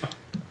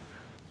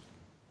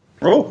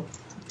 Roll.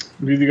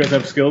 Do you guys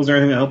have skills or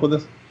anything to help with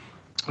this?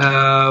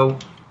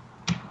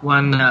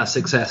 One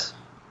success.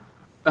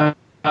 I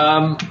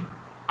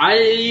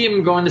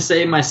am going to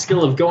say my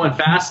skill of going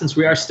fast, since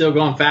we are still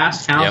going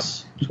fast,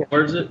 counts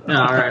towards it. No,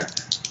 all right.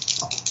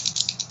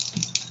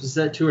 Is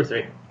that 2 or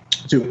 3?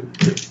 2.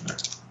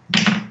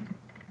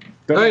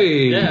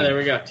 Hey. Yeah, there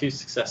we go. 2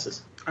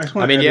 successes.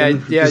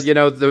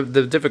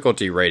 The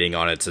difficulty rating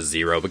on it's a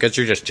 0 because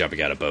you're just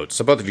jumping out of boat.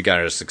 So both of you got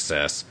a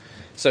success.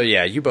 So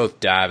yeah, you both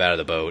dive out of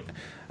the boat.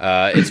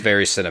 It's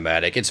very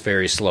cinematic. It's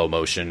very slow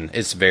motion.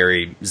 It's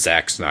very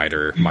Zack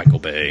Snyder, Michael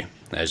Bay.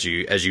 As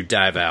you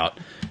dive out,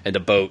 and the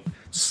boat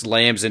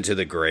slams into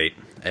the grate.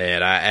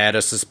 And I add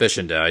a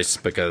suspicion dice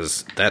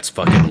because that's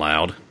fucking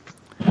loud.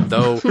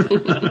 Though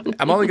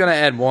I'm only going to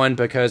add 1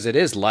 because it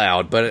is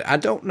loud, but I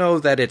don't know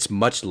that it's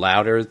much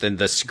louder than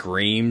the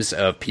screams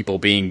of people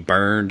being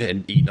burned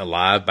and eaten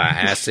alive by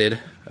acid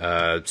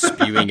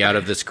spewing out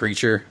of this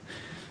creature.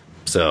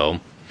 So,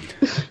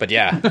 but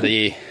yeah,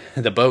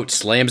 the boat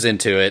slams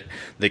into it.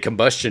 The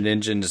combustion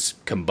engines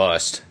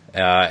combust.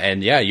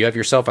 And yeah, you have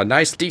yourself a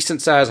nice,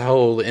 decent-sized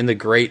hole in the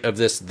grate of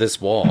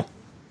this wall.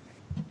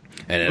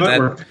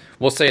 And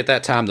we'll say at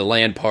that time the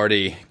land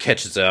party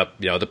catches up.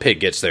 The pig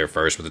gets there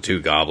first with the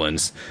 2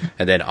 goblins,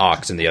 and then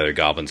Ox and the other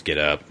goblins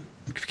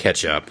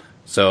catch up.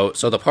 So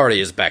the party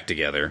is back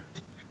together.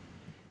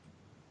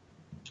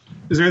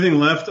 Is there anything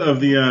left of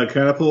the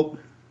catapult?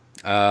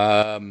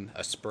 A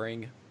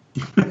spring.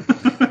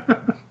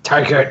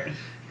 Take it.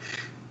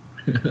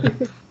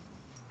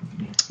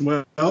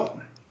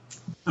 Well,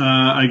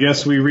 I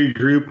guess we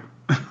regroup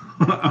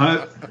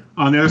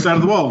on the other side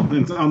of the wall,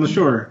 on the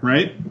shore,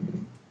 right?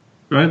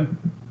 Go ahead.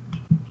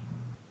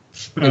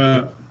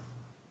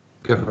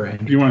 Go for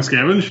it. Do you want to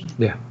scavenge?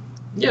 Yeah.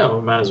 Yeah,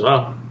 we might as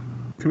well.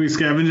 Can we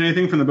scavenge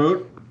anything from the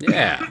boat?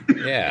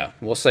 Yeah.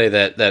 We'll say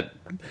that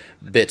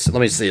bits.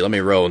 Let me see. Let me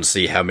roll and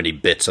see how many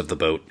bits of the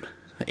boat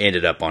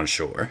ended up on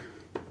shore.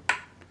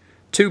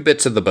 2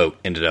 bits of the boat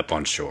ended up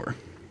on shore.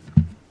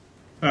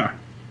 Well,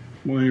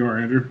 there you are,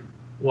 Andrew.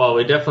 Well,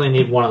 we definitely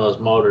need one of those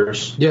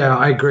motors. Yeah,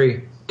 I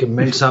agree. Can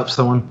mince up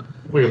someone.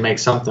 We can make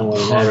something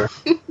with a motor.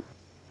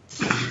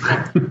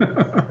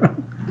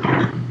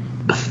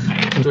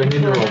 Do I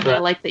need to roll I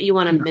that? like that you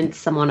want to mince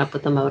someone up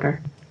with a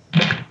motor.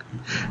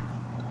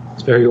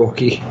 It's very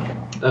orky.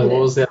 What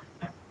was that?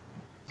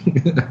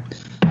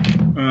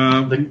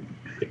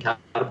 The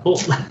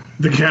catapult.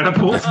 The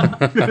catapult?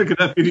 Could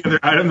that be the other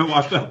item that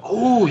washed up?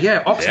 Oh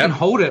yeah, Ox Yeah. can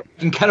hold it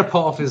and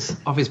catapult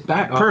off his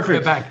back. Perfect.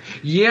 Her back.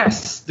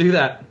 Yes, do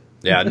that.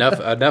 Yeah,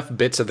 enough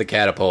bits of the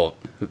catapult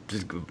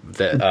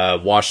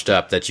that washed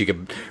up that you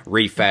could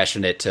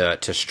refashion it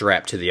to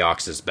strap to the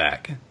Ox's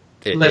back.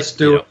 Let's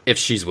do it. If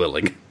she's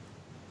willing.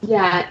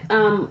 Yeah,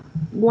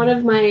 one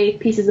of my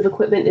pieces of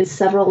equipment is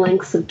several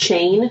lengths of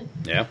chain,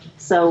 Yeah.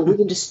 so we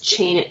can just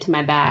chain it to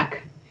my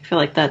back. I feel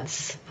like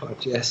that's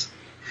Yes.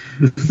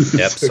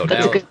 Yep. So a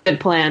now good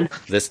plan.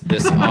 this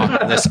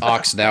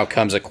ox now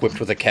comes equipped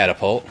with a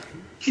catapult.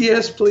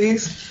 Yes,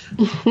 please.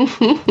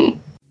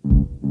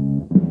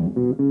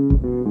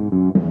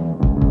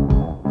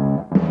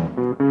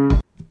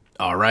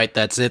 All right,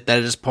 that's it.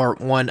 That is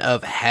part 1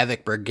 of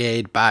Havoc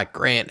Brigade by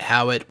Grant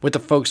Howitt with the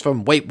folks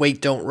from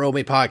Wait, Don't Roll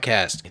Me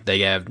podcast.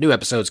 They have new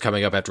episodes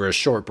coming up after a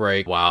short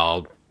break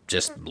while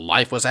just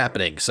life was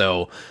happening.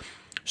 So,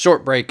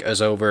 short break is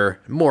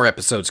over. More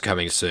episodes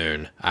coming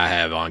soon. I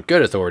have on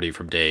good authority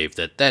from Dave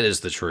that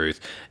is the truth.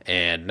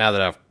 And now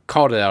that I've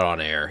called it out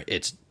on air,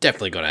 it's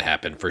definitely going to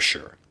happen for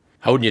sure.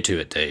 Holding you to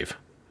it, Dave.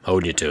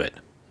 Holding you to it.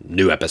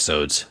 New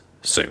episodes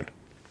soon.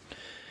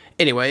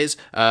 Anyways,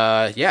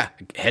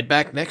 head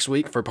back next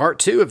week for part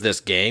 2 of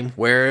this game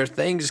where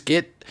things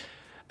get,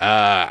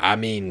 I'll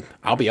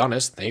be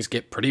honest, things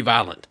get pretty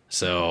violent.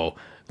 So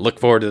look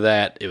forward to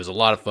that. It was a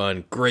lot of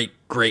fun. Great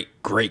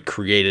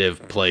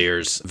creative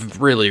players.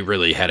 Really,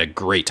 really had a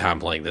great time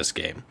playing this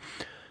game.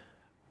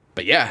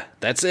 But yeah,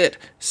 that's it.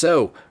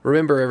 So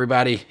remember,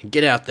 everybody,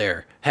 get out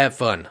there, have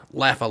fun,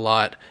 laugh a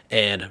lot,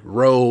 and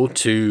roll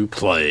to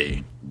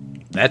play.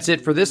 That's it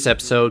for this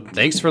episode.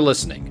 Thanks for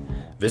listening.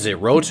 Visit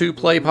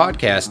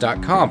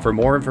roll2playpodcast.com for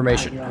more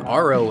information.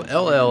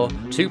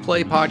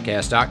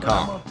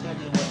 ROLL2playpodcast.com.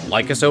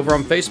 Like us over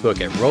on Facebook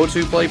at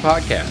Roll2Play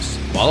Podcast.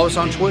 Follow us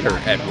on Twitter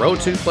at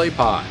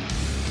Roll2PlayPod.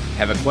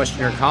 Have a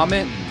question or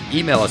comment?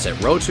 Email us at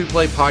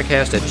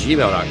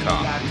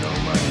roll2playpodcast@gmail.com.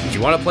 If you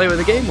want to play with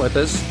a game with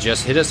us,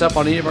 just hit us up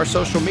on any of our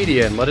social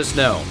media and let us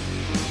know.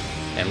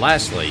 And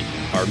lastly,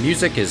 our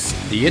music is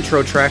the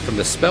intro track from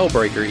the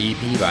Spellbreaker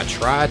EP by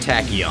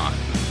Tritachyon.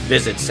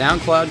 Visit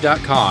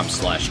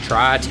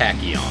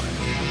soundcloud.com/Tritachyon.